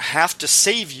I don't have to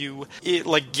save you, it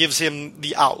like gives him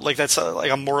the out. Like that's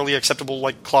a morally acceptable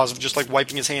like clause of just like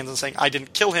wiping his hands and saying I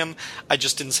didn't kill him, I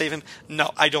just didn't save him.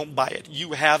 No, I don't buy it.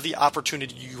 You have the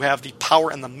opportunity, you have the power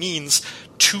and the means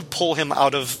to pull him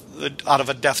out of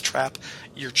a death trap.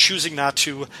 You're choosing not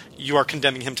to. You are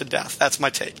condemning him to death. That's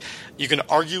my take. You can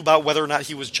argue about whether or not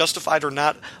he was justified or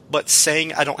not, but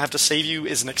saying I don't have to save you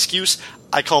is an excuse.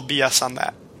 I call BS on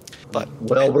that.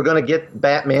 Well, we're going to get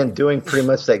Batman doing pretty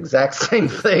much the exact same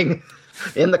thing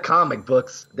in the comic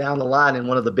books down the line in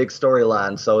one of the big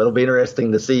storylines, so it'll be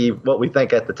interesting to see what we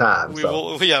think at the time. We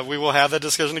will have that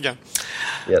discussion again.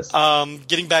 Yes.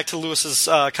 Getting back to Lewis's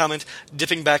comment,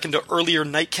 dipping back into earlier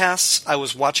nightcasts, I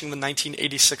was watching the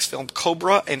 1986 film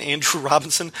Cobra, and Andrew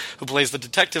Robinson, who plays the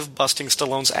detective busting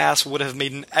Stallone's ass, would have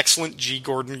made an excellent G.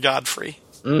 Gordon Godfrey.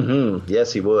 Mm-hmm.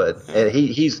 Yes, he would. And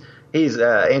he's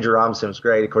Andrew Robinson was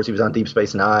great. Of course, he was on Deep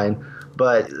Space Nine,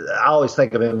 but I always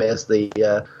think of him as the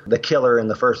killer in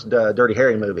the first Dirty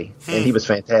Harry movie, and he was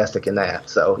fantastic in that.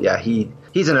 So yeah,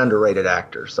 he's an underrated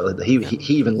actor. So he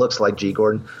even looks like G.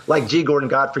 Gordon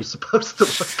Godfrey's supposed to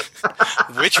look.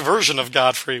 Which version of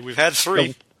Godfrey? We've had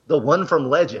three. The one from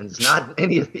Legends, not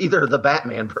either of the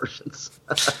Batman versions.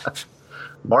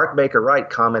 Mark Baker Wright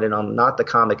commented on not the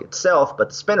comic itself, but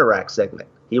the Spinner Rack segment.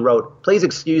 He wrote, please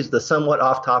excuse the somewhat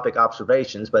off-topic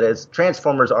observations, but as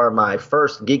Transformers are my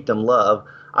first geekdom love,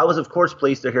 I was, of course,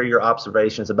 pleased to hear your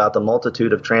observations about the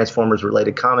multitude of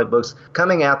Transformers-related comic books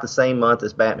coming out the same month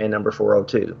as Batman number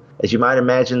 402. As you might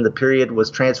imagine, the period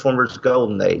was Transformers'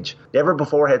 golden age. Never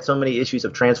before had so many issues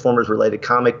of Transformers-related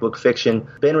comic book fiction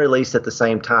been released at the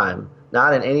same time.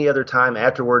 Not at any other time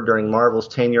afterward during Marvel's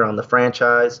tenure on the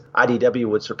franchise. IDW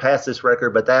would surpass this record,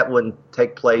 but that wouldn't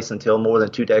take place until more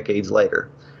than 2 decades later.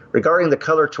 Regarding the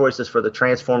color choices for the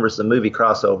Transformers the movie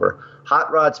crossover,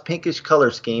 Hot Rod's pinkish color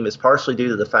scheme is partially due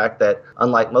to the fact that,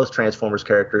 unlike most Transformers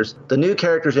characters, the new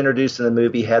characters introduced in the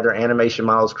movie had their animation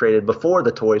models created before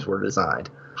the toys were designed.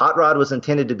 Hot Rod was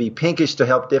intended to be pinkish to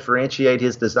help differentiate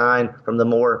his design from the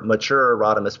more mature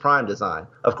Rodimus Prime design.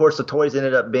 Of course, the toys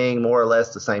ended up being more or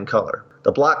less the same color.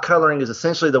 The block coloring is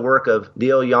essentially the work of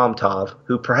Neil Yomtov,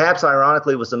 who perhaps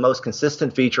ironically was the most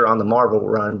consistent feature on the Marvel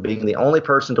run, being the only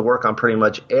person to work on pretty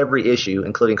much every issue,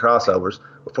 including crossovers,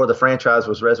 before the franchise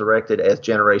was resurrected as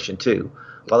Generation 2.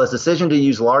 While his decision to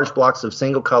use large blocks of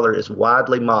single color is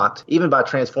widely mocked, even by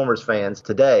Transformers fans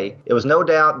today, it was no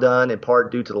doubt done in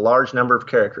part due to the large number of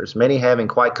characters, many having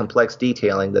quite complex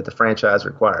detailing that the franchise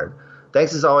required.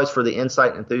 Thanks as always for the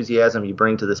insight and enthusiasm you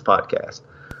bring to this podcast.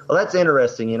 Well, that's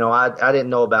interesting. You know, I didn't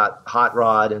know about Hot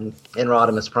Rod and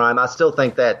Rodimus Prime. I still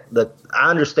think that I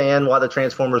understand why the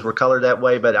Transformers were colored that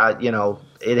way, but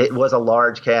it was a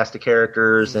large cast of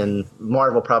characters, and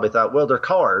Marvel probably thought, well, they're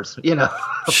cars,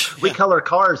 we color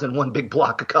cars in one big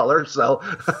block of color, so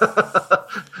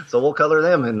we'll color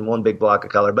them in one big block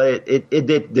of color. But it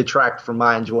did detract from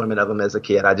my enjoyment of them as a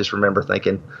kid. I just remember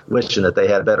wishing that they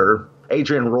had better.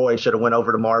 Adrian Roy should have went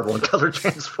over to Marvel and colored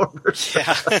Transformers.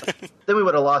 Yeah. Then we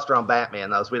would have lost her on Batman,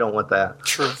 though, so we don't want that.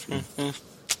 True.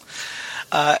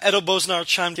 Mm-hmm. Edo Bosnar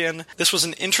chimed in, "This was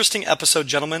an interesting episode,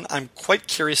 gentlemen. I'm quite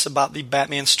curious about the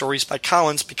Batman stories by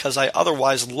Collins because I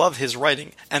otherwise love his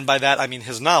writing, and by that I mean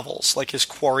his novels, like his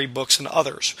Quarry books and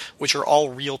others, which are all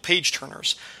real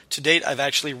page-turners. To date, I've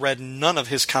actually read none of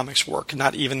his comics work,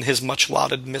 not even his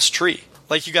much-lauded Miss Tree.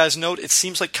 Like you guys note, it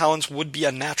seems like Collins would be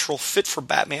a natural fit for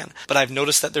Batman, but I've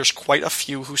noticed that there's quite a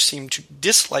few who seem to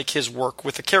dislike his work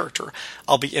with the character.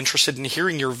 I'll be interested in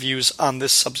hearing your views on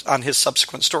his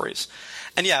subsequent stories."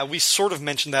 And yeah, we sort of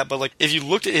mentioned that, but if you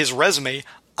looked at his resume,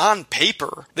 on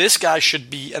paper, this guy should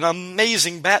be an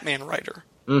amazing Batman writer.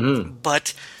 Mm-hmm.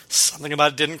 But something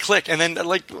about it didn't click. And then,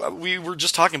 we were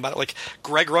just talking about it,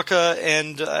 Greg Rucka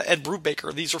and Ed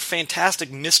Brubaker, these are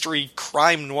fantastic mystery,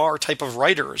 crime noir type of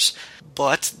writers.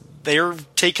 But their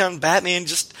take on Batman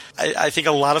I think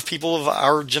a lot of people of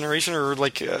our generation or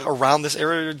around this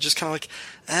era are just kind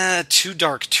of too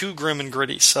dark, too grim and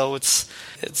gritty. So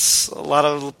it's a lot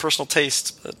of personal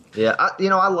taste. But. Yeah,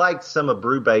 I liked some of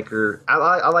Brubaker.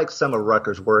 I like some of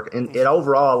Rucker's work, and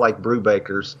overall I like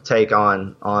Brubaker's take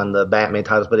on the Batman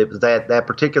titles. But it was that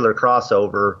particular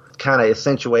crossover kind of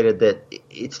accentuated that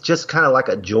it's just kind of like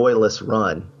a joyless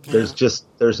run. Yeah.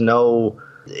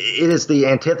 It is the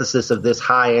antithesis of this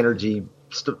high energy,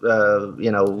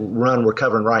 run we're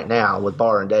covering right now with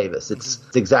Barr and Davis. It's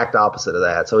the exact opposite of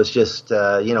that. So it's just,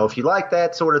 if you like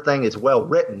that sort of thing, it's well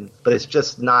written, but it's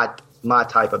just not my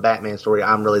type of Batman story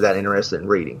I'm really that interested in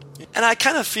reading. And I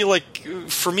kind of feel like,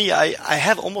 for me, I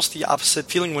have almost the opposite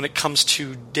feeling when it comes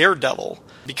to Daredevil.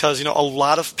 Because, a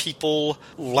lot of people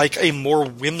like a more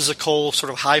whimsical,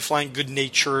 sort of high-flying,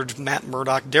 good-natured Matt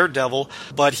Murdock Daredevil,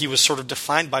 but he was sort of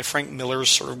defined by Frank Miller's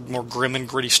sort of more grim and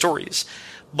gritty stories.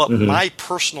 But my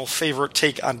personal favorite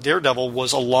take on Daredevil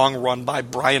was a long run by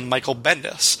Brian Michael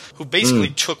Bendis, who basically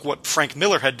took what Frank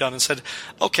Miller had done and said,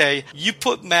 okay, you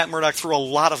put Matt Murdock through a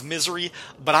lot of misery,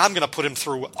 but I'm going to put him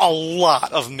through a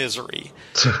lot of misery.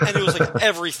 And it was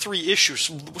every 3 issues,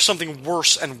 something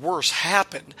worse and worse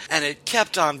happened. And it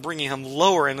kept on bringing him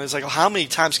lower. And it's how many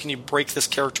times can you break this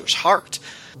character's heart?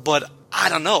 But I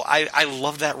don't know. I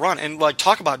love that run. And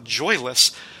talk about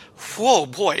joyless. Whoa,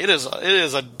 boy, it is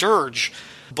a dirge.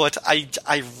 But I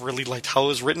really liked how it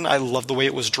was written. I love the way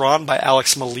it was drawn by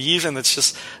Alex Maleev, and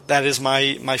that is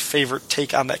my favorite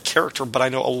take on that character. But I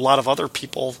know a lot of other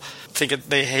people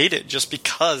they hate it just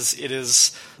because it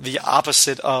is the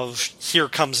opposite of Here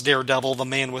Comes Daredevil, the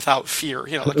man without fear,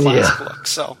 the classic look.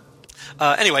 So.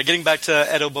 Anyway, getting back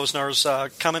to Edo Bosnar's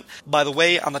comment. By the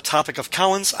way, on the topic of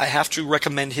Collins, I have to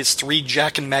recommend his 3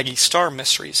 Jack and Maggie Starr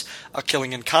mysteries, A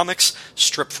Killing in Comics,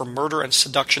 Strip for Murder, and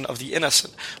Seduction of the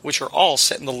Innocent, which are all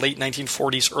set in the late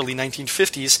 1940s, early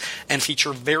 1950s, and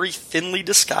feature very thinly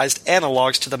disguised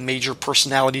analogs to the major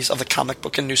personalities of the comic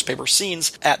book and newspaper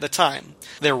scenes at the time.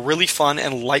 They're really fun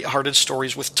and lighthearted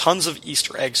stories with tons of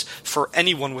Easter eggs for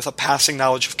anyone with a passing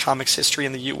knowledge of comics history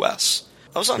in the U.S.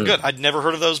 Those sound good. I'd never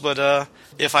heard of those, but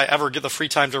if I ever get the free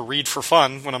time to read for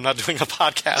fun when I'm not doing a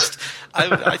podcast,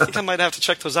 I think I might have to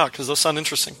check those out because those sound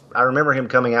interesting. I remember him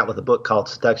coming out with a book called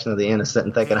Seduction of the Innocent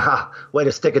and thinking, way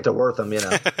to stick it to Wortham,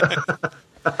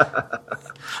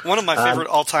 One of my favorite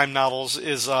all-time novels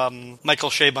is Michael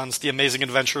Chabon's The Amazing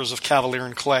Adventures of Cavalier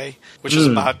and Clay, which is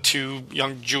about two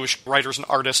young Jewish writers and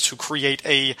artists who create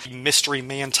a mystery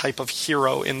man type of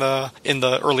hero in the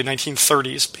early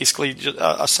 1930s, basically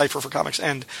a cipher for comics.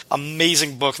 And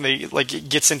amazing book. And it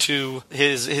gets into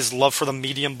his love for the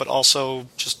medium, but also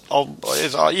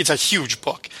it's a huge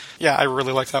book. Yeah, I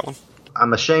really like that one.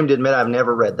 I'm ashamed to admit I've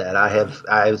never read that.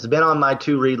 I've been on my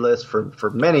to-read list for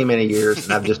many, many years,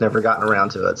 and I've just never gotten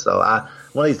around to it. So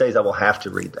one of these days I will have to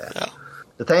read that. Yeah.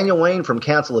 Nathaniel Wayne from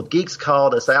Council of Geeks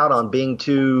called us out on being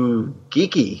too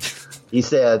geeky. He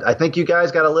said, I think you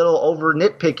guys got a little over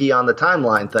nitpicky on the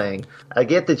timeline thing. I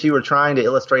get that you were trying to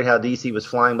illustrate how DC was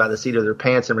flying by the seat of their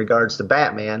pants in regards to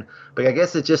Batman, but I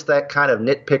guess it's just that kind of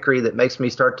nitpickery that makes me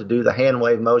start to do the hand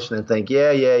wave motion and think,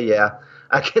 yeah.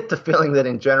 I get the feeling that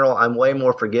in general I'm way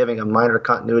more forgiving of minor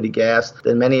continuity gaffes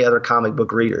than many other comic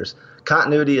book readers.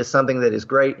 Continuity is something that is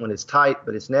great when it's tight,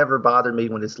 but it's never bothered me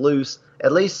when it's loose,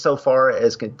 at least so far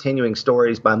as continuing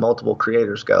stories by multiple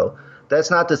creators go.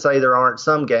 That's not to say there aren't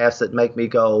some gaffes that make me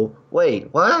go,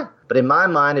 wait, what? But in my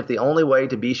mind, if the only way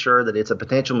to be sure that it's a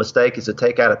potential mistake is to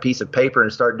take out a piece of paper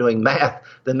and start doing math,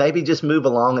 then maybe just move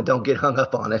along and don't get hung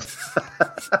up on it.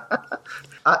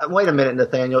 Wait a minute,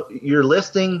 Nathaniel. You're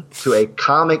listening to a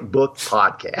comic book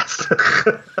podcast.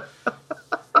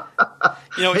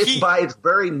 By its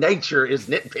very nature is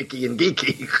nitpicky and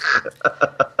geeky.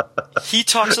 He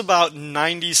talks about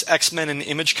 90s X-Men and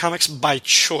Image Comics by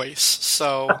choice.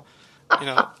 So,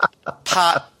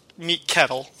 pot, meet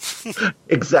kettle.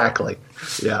 Exactly.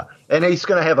 Yeah. And he's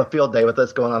going to have a field day with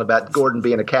us going on about Gordon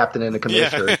being a captain and a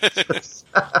commissioner. Yeah.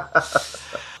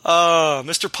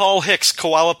 Mr. Paul Hicks,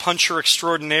 Koala Puncher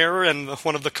extraordinaire and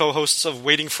one of the co-hosts of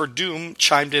Waiting for Doom,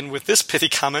 chimed in with this pithy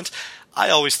comment. I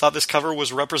always thought this cover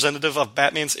was representative of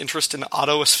Batman's interest in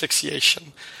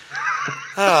auto-asphyxiation.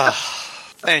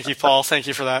 Thank you, Paul. Thank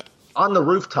you for that. On the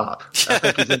rooftop. I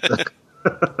think he's into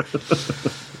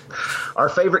Our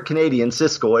favorite Canadian,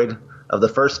 Siskoid, of the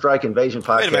First Strike Invasion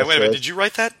podcast. Wait a minute. Did you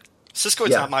write that?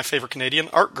 Siskoid's not my favorite Canadian.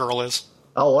 Art Girl is.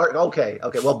 Oh, okay.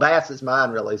 Well, Bass is mine,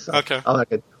 really. So. Okay. Oh,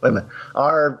 okay. Wait a minute.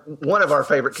 One of our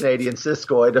favorite Canadians,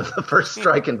 Siskoid of the First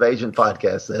Strike Invasion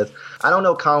podcast, says, I don't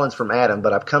know Collins from Adam,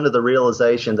 but I've come to the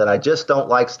realization that I just don't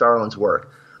like Starlin's work.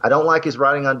 I don't like his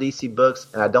writing on DC books,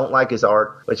 and I don't like his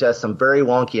art, which has some very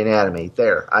wonky anatomy.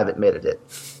 There, I've admitted it.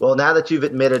 Well, now that you've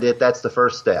admitted it, that's the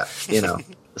first step,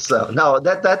 So, no,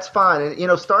 that's fine.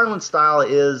 And, Starlin's style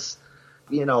is,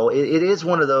 it is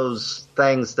one of those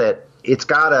things that it's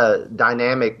got a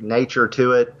dynamic nature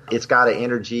to it. It's got an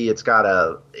energy. It's got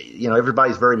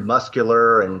everybody's very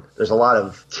muscular, and there's a lot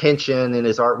of tension in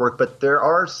his artwork. But there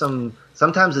are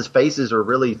sometimes his faces are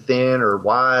really thin or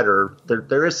wide, or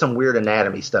there is some weird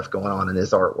anatomy stuff going on in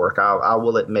his artwork. I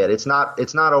will admit it's not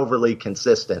overly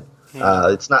consistent.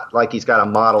 It's not like he's got a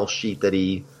model sheet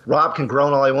that Rob can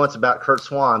groan all he wants about Kurt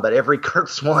Swan, but every Kurt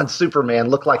Swan Superman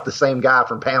looked like the same guy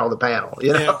from panel to panel.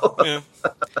 Yeah.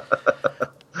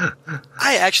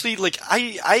 I actually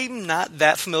I'm not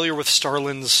that familiar with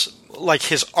Starlin's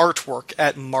his artwork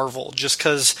at Marvel, just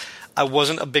because I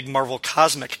wasn't a big Marvel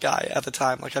Cosmic guy at the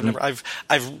time.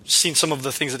 I've seen some of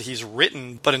the things that he's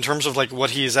written, but in terms of what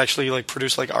he's actually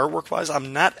produced artwork wise,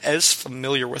 I'm not as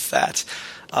familiar with that.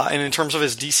 And in terms of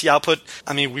his DC output,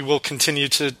 we will continue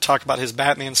to talk about his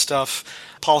Batman stuff.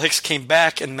 Paul Hicks came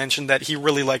back and mentioned that he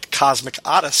really liked Cosmic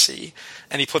Odyssey,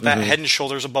 and he put that head and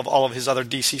shoulders above all of his other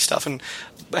DC stuff, and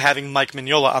having Mike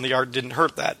Mignola on the art didn't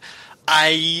hurt that.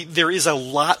 There is a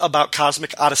lot about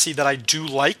Cosmic Odyssey that I do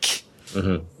like.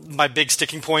 Mm-hmm. My big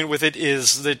sticking point with it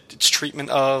is its treatment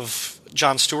of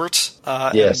John Stewart,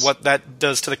 and what that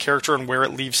does to the character and where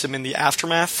it leaves him in the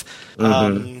aftermath.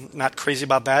 Not crazy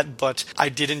about that, but I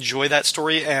did enjoy that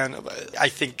story, and I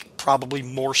think probably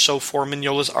more so for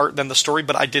Mignola's art than the story,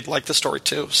 but I did like the story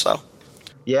too, so.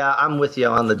 Yeah, I'm with you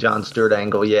on the John Stewart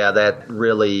angle. Yeah, that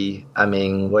really,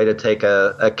 way to take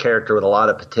a character with a lot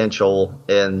of potential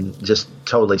and just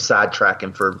totally sidetrack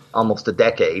him for almost a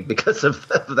decade because of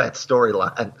that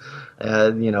storyline.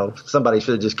 Somebody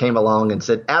should have just came along and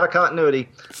said, out of continuity.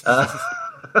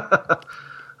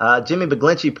 Jimmy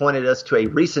Beglinci pointed us to a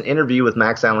recent interview with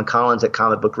Max Allan Collins at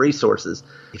Comic Book Resources.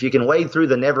 If you can wade through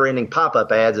the never-ending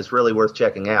pop-up ads, it's really worth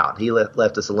checking out. He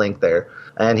left us a link there.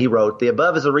 And he wrote, "The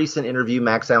above is a recent interview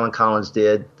Max Allan Collins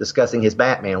did discussing his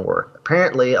Batman work.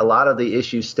 Apparently, a lot of the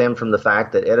issues stem from the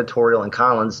fact that editorial and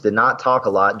Collins did not talk a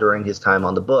lot during his time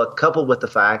on the book, coupled with the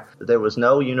fact that there was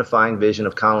no unifying vision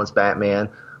of Collins' Batman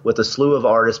with a slew of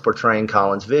artists portraying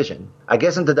Collins' vision. I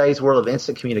guess in today's world of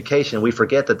instant communication, we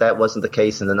forget that that wasn't the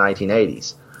case in the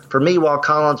 1980s. For me, while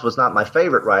Collins was not my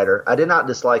favorite writer, I did not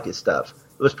dislike his stuff.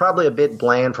 It was probably a bit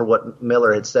bland for what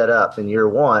Miller had set up in year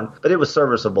one, but it was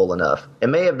serviceable enough. It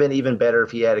may have been even better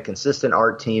if he had a consistent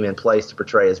art team in place to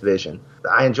portray his vision.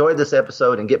 I enjoyed this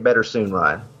episode, and get better soon,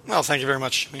 Ryan." Well, thank you very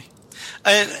much, Jimmy.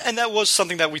 And that was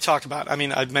something that we talked about. I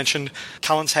mean, I mentioned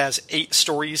Collins has 8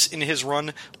 stories in his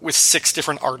run with 6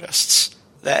 different artists.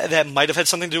 That might have had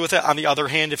something to do with it. On the other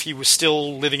hand, if he was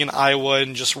still living in Iowa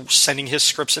and just sending his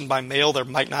scripts in by mail, there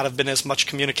might not have been as much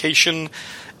communication,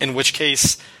 in which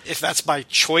case, if that's by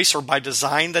choice or by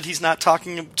design that he's not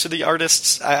talking to the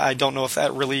artists, I don't know if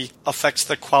that really affects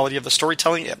the quality of the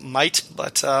storytelling. It might,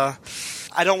 but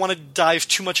I don't want to dive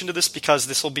too much into this because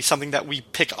this will be something that we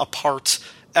pick apart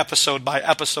episode by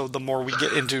episode the more we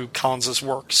get into Collins'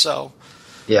 work. So,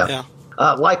 yeah.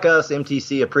 Like us,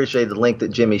 MTC appreciated the link that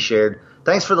Jimmy shared.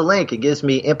 Thanks for the link. It gives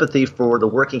me empathy for the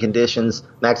working conditions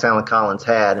Max Allan Collins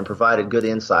had and provided good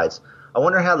insights. I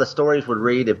wonder how the stories would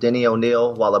read if Denny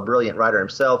O'Neil, while a brilliant writer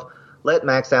himself, let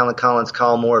Max Allan Collins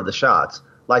call more of the shots,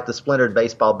 like the splintered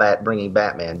baseball bat bringing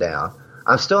Batman down.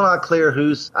 I'm still not clear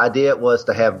whose idea it was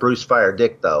to have Bruce fire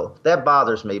Dick, though. That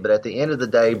bothers me, but at the end of the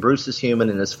day, Bruce is human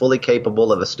and is fully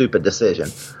capable of a stupid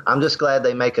decision. I'm just glad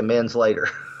they make amends later.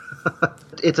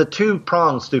 It's a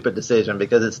 2-pronged stupid decision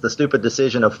because it's the stupid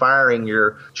decision of firing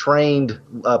your trained,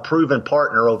 proven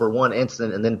partner over one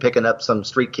incident and then picking up some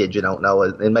street kid you don't know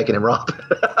and making him rob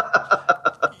it.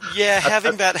 Yeah,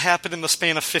 having that happen in the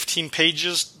span of 15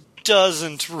 pages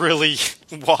doesn't really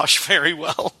wash very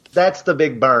well. That's the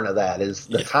big burn of that is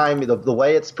the time, the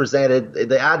way it's presented.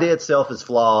 The idea itself is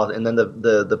flawed, and then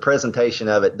the presentation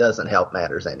of it doesn't help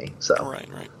matters any. So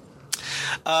right.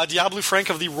 Diablo Frank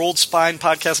of the Rolled Spine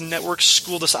Podcast Network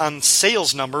schooled us on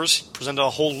sales numbers. He presented a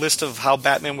whole list of how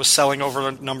Batman was selling over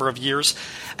a number of years.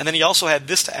 And then he also had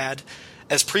this to add.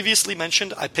 As previously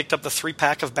mentioned, I picked up the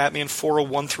 3-pack of Batman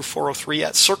 401 through 403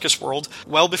 at Circus World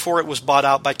well before it was bought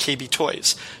out by KB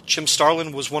Toys. Jim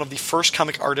Starlin was one of the first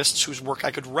comic artists whose work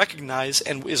I could recognize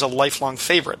and is a lifelong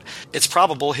favorite. It's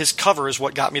probable his cover is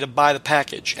what got me to buy the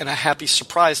package, and a happy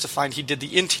surprise to find he did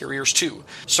the interiors too.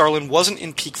 Starlin wasn't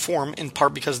in peak form, in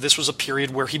part because this was a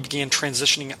period where he began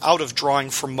transitioning out of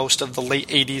drawing for most of the late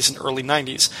 80s and early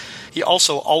 90s. He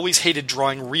also always hated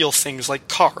drawing real things like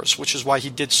cars, which is why he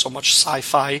did so much sci-fi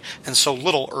and so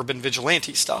little urban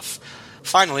vigilante stuff.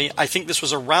 Finally, I think this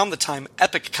was around the time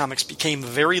Epic Comics became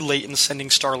very late in sending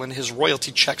Starlin his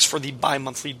royalty checks for the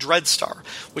bi-monthly Dreadstar,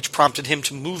 which prompted him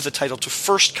to move the title to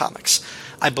First Comics.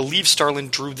 I believe Starlin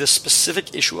drew this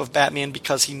specific issue of Batman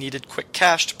because he needed quick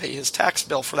cash to pay his tax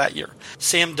bill for that year.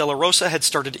 Sam De La Rosa had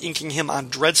started inking him on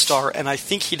Dreadstar, and I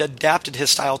think he'd adapted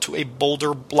his style to a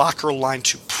bolder blocker line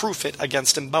to proof it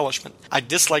against embellishment. I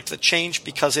disliked the change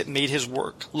because it made his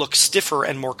work look stiffer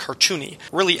and more cartoony,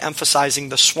 really emphasizing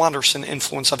the Swanderson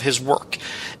influence of his work.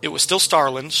 It was still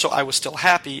Starlin, so I was still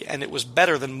happy, and it was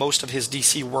better than most of his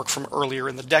DC work from earlier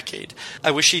in the decade. I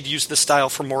wish he'd used this style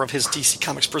for more of his DC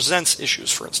Comics Presents issues,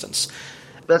 for instance.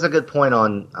 That's a good point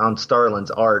on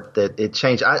Starlin's art, that it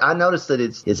changed. I noticed that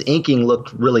his inking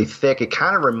looked really thick. It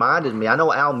kind of reminded me, I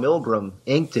know Al Milgrom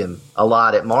inked him a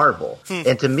lot at Marvel,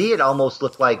 and to me it almost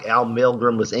looked like Al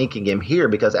Milgrom was inking him here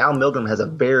because Al Milgrom has a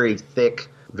very thick,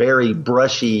 very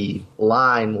brushy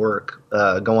line work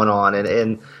going on,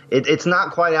 and it's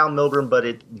not quite Al Milgrom, but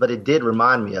it did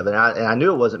remind me of it. And I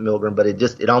knew it wasn't Milgrom, but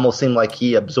it almost seemed like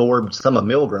he absorbed some of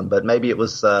Milgrom. But maybe it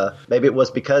was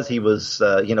because he was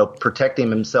protecting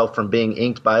himself from being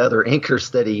inked by other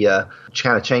inkers that he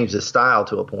kind of changed his style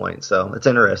to a point. So it's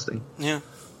interesting. Yeah.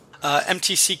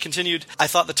 MTC continued, I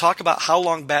thought the talk about how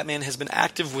long Batman has been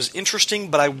active was interesting,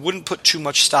 but I wouldn't put too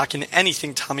much stock in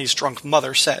anything Tommy's drunk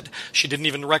mother said. She didn't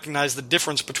even recognize the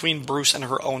difference between Bruce and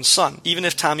her own son, even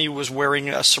if Tommy was wearing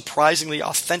a surprisingly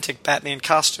authentic Batman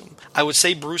costume. I would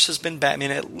say Bruce has been Batman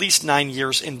at least 9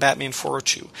 years in Batman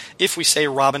 402, if we say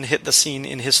Robin hit the scene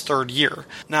in his 3rd year.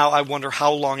 Now I wonder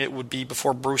how long it would be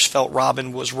before Bruce felt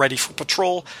Robin was ready for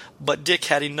patrol, but Dick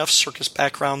had enough circus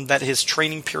background that his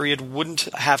training period wouldn't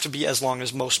have to be as long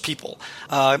as most people.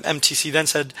 MTC then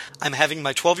said, I'm having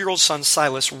my 12-year-old son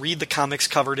Silas read the comics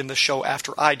covered in the show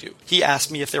after I do. He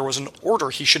asked me if there was an order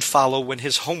he should follow when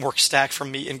his homework stack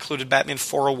from me included Batman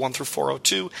 401 through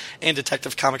 402 and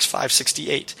Detective Comics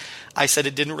 568. I said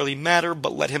it didn't really matter,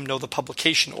 but let him know the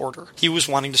publication order. He was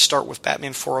wanting to start with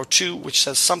Batman 402, which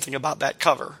says something about that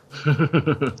cover.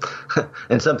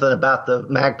 And something about the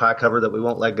Magpie cover that we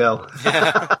won't let go.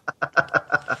 Yeah.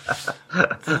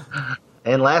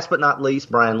 And last but not least,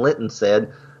 Brian Linton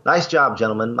said, nice job,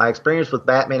 gentlemen. My experience with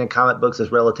Batman and comic books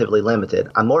is relatively limited.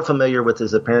 I'm more familiar with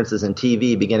his appearances in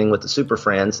TV, beginning with the Super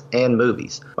Friends and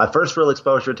movies. My first real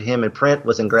exposure to him in print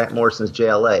was in Grant Morrison's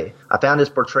JLA. I found his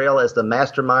portrayal as the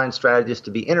mastermind strategist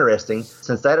to be interesting,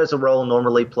 since that is a role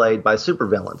normally played by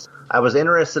supervillains. I was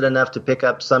interested enough to pick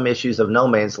up some issues of No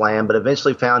Man's Land, but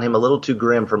eventually found him a little too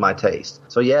grim for my taste.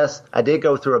 So yes, I did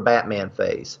go through a Batman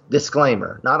phase.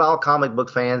 Disclaimer, not all comic book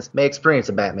fans may experience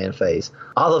a Batman phase.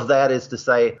 All of that is to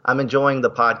say, I'm enjoying the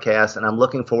podcast, and I'm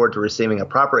looking forward to receiving a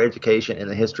proper education in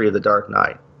the history of the Dark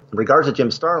Knight. In regards to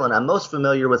Jim Starlin, I'm most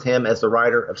familiar with him as the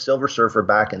writer of Silver Surfer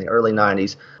back in the early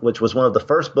 90s, which was one of the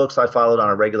first books I followed on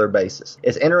a regular basis.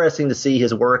 It's interesting to see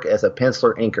his work as a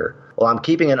penciler inker. While I'm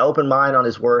keeping an open mind on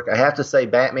his work, I have to say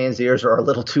Batman's ears are a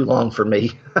little too long for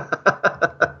me.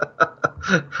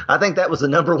 I think that was the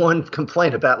number one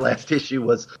complaint about last issue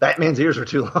was Batman's ears are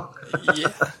too long.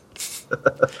 Yeah.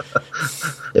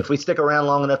 If we stick around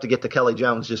long enough to get to Kelly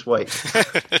Jones, just wait.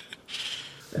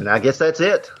 And I guess that's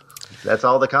it. That's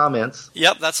all the comments.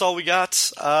 Yep, that's all we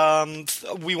got.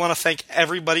 We want to thank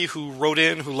everybody who wrote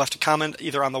in, who left a comment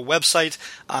either on the website,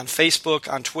 on Facebook,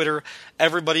 on Twitter,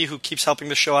 everybody who keeps helping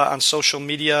the show out on social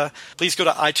media. Please go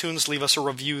to iTunes, leave us a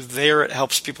review there. It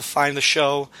helps people find the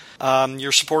show.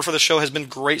 Your support for the show has been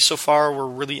great so far. We're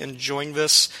really enjoying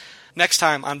this. Next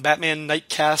time on Batman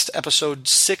Nightcast, Episode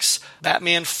 6,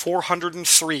 Batman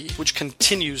 403, which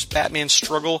continues Batman's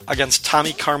struggle against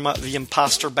Tommy Karma, the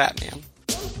imposter Batman.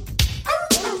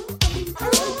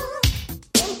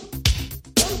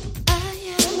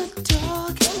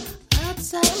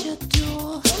 Outside your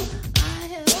door, I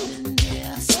have been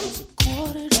there since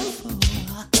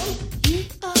 3:45. You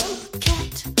are a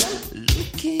cat,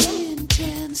 looking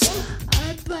intense.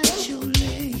 I'd bite your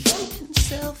leg in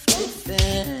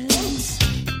self-defense.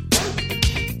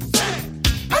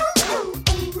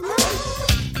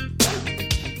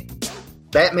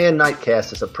 Batman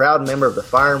Nightcast is a proud member of the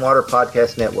Fire and Water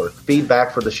Podcast Network.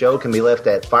 Feedback for the show can be left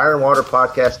at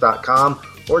fireandwaterpodcast.com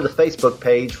or the Facebook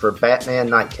page for Batman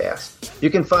Nightcast. You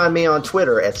can find me on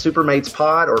Twitter at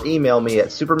SupermatesPod or email me at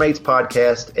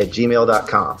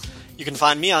supermatespodcast@gmail.com. You can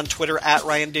find me on Twitter at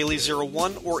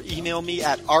RyanDaily01 or email me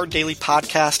at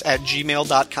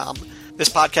rdailypodcast@gmail.com. This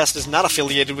podcast is not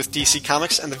affiliated with DC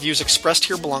Comics, and the views expressed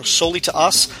here belong solely to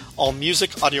us. All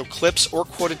music, audio clips, or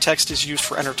quoted text is used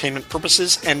for entertainment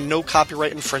purposes, and no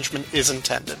copyright infringement is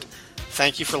intended.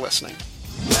 Thank you for listening.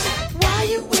 Why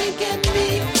you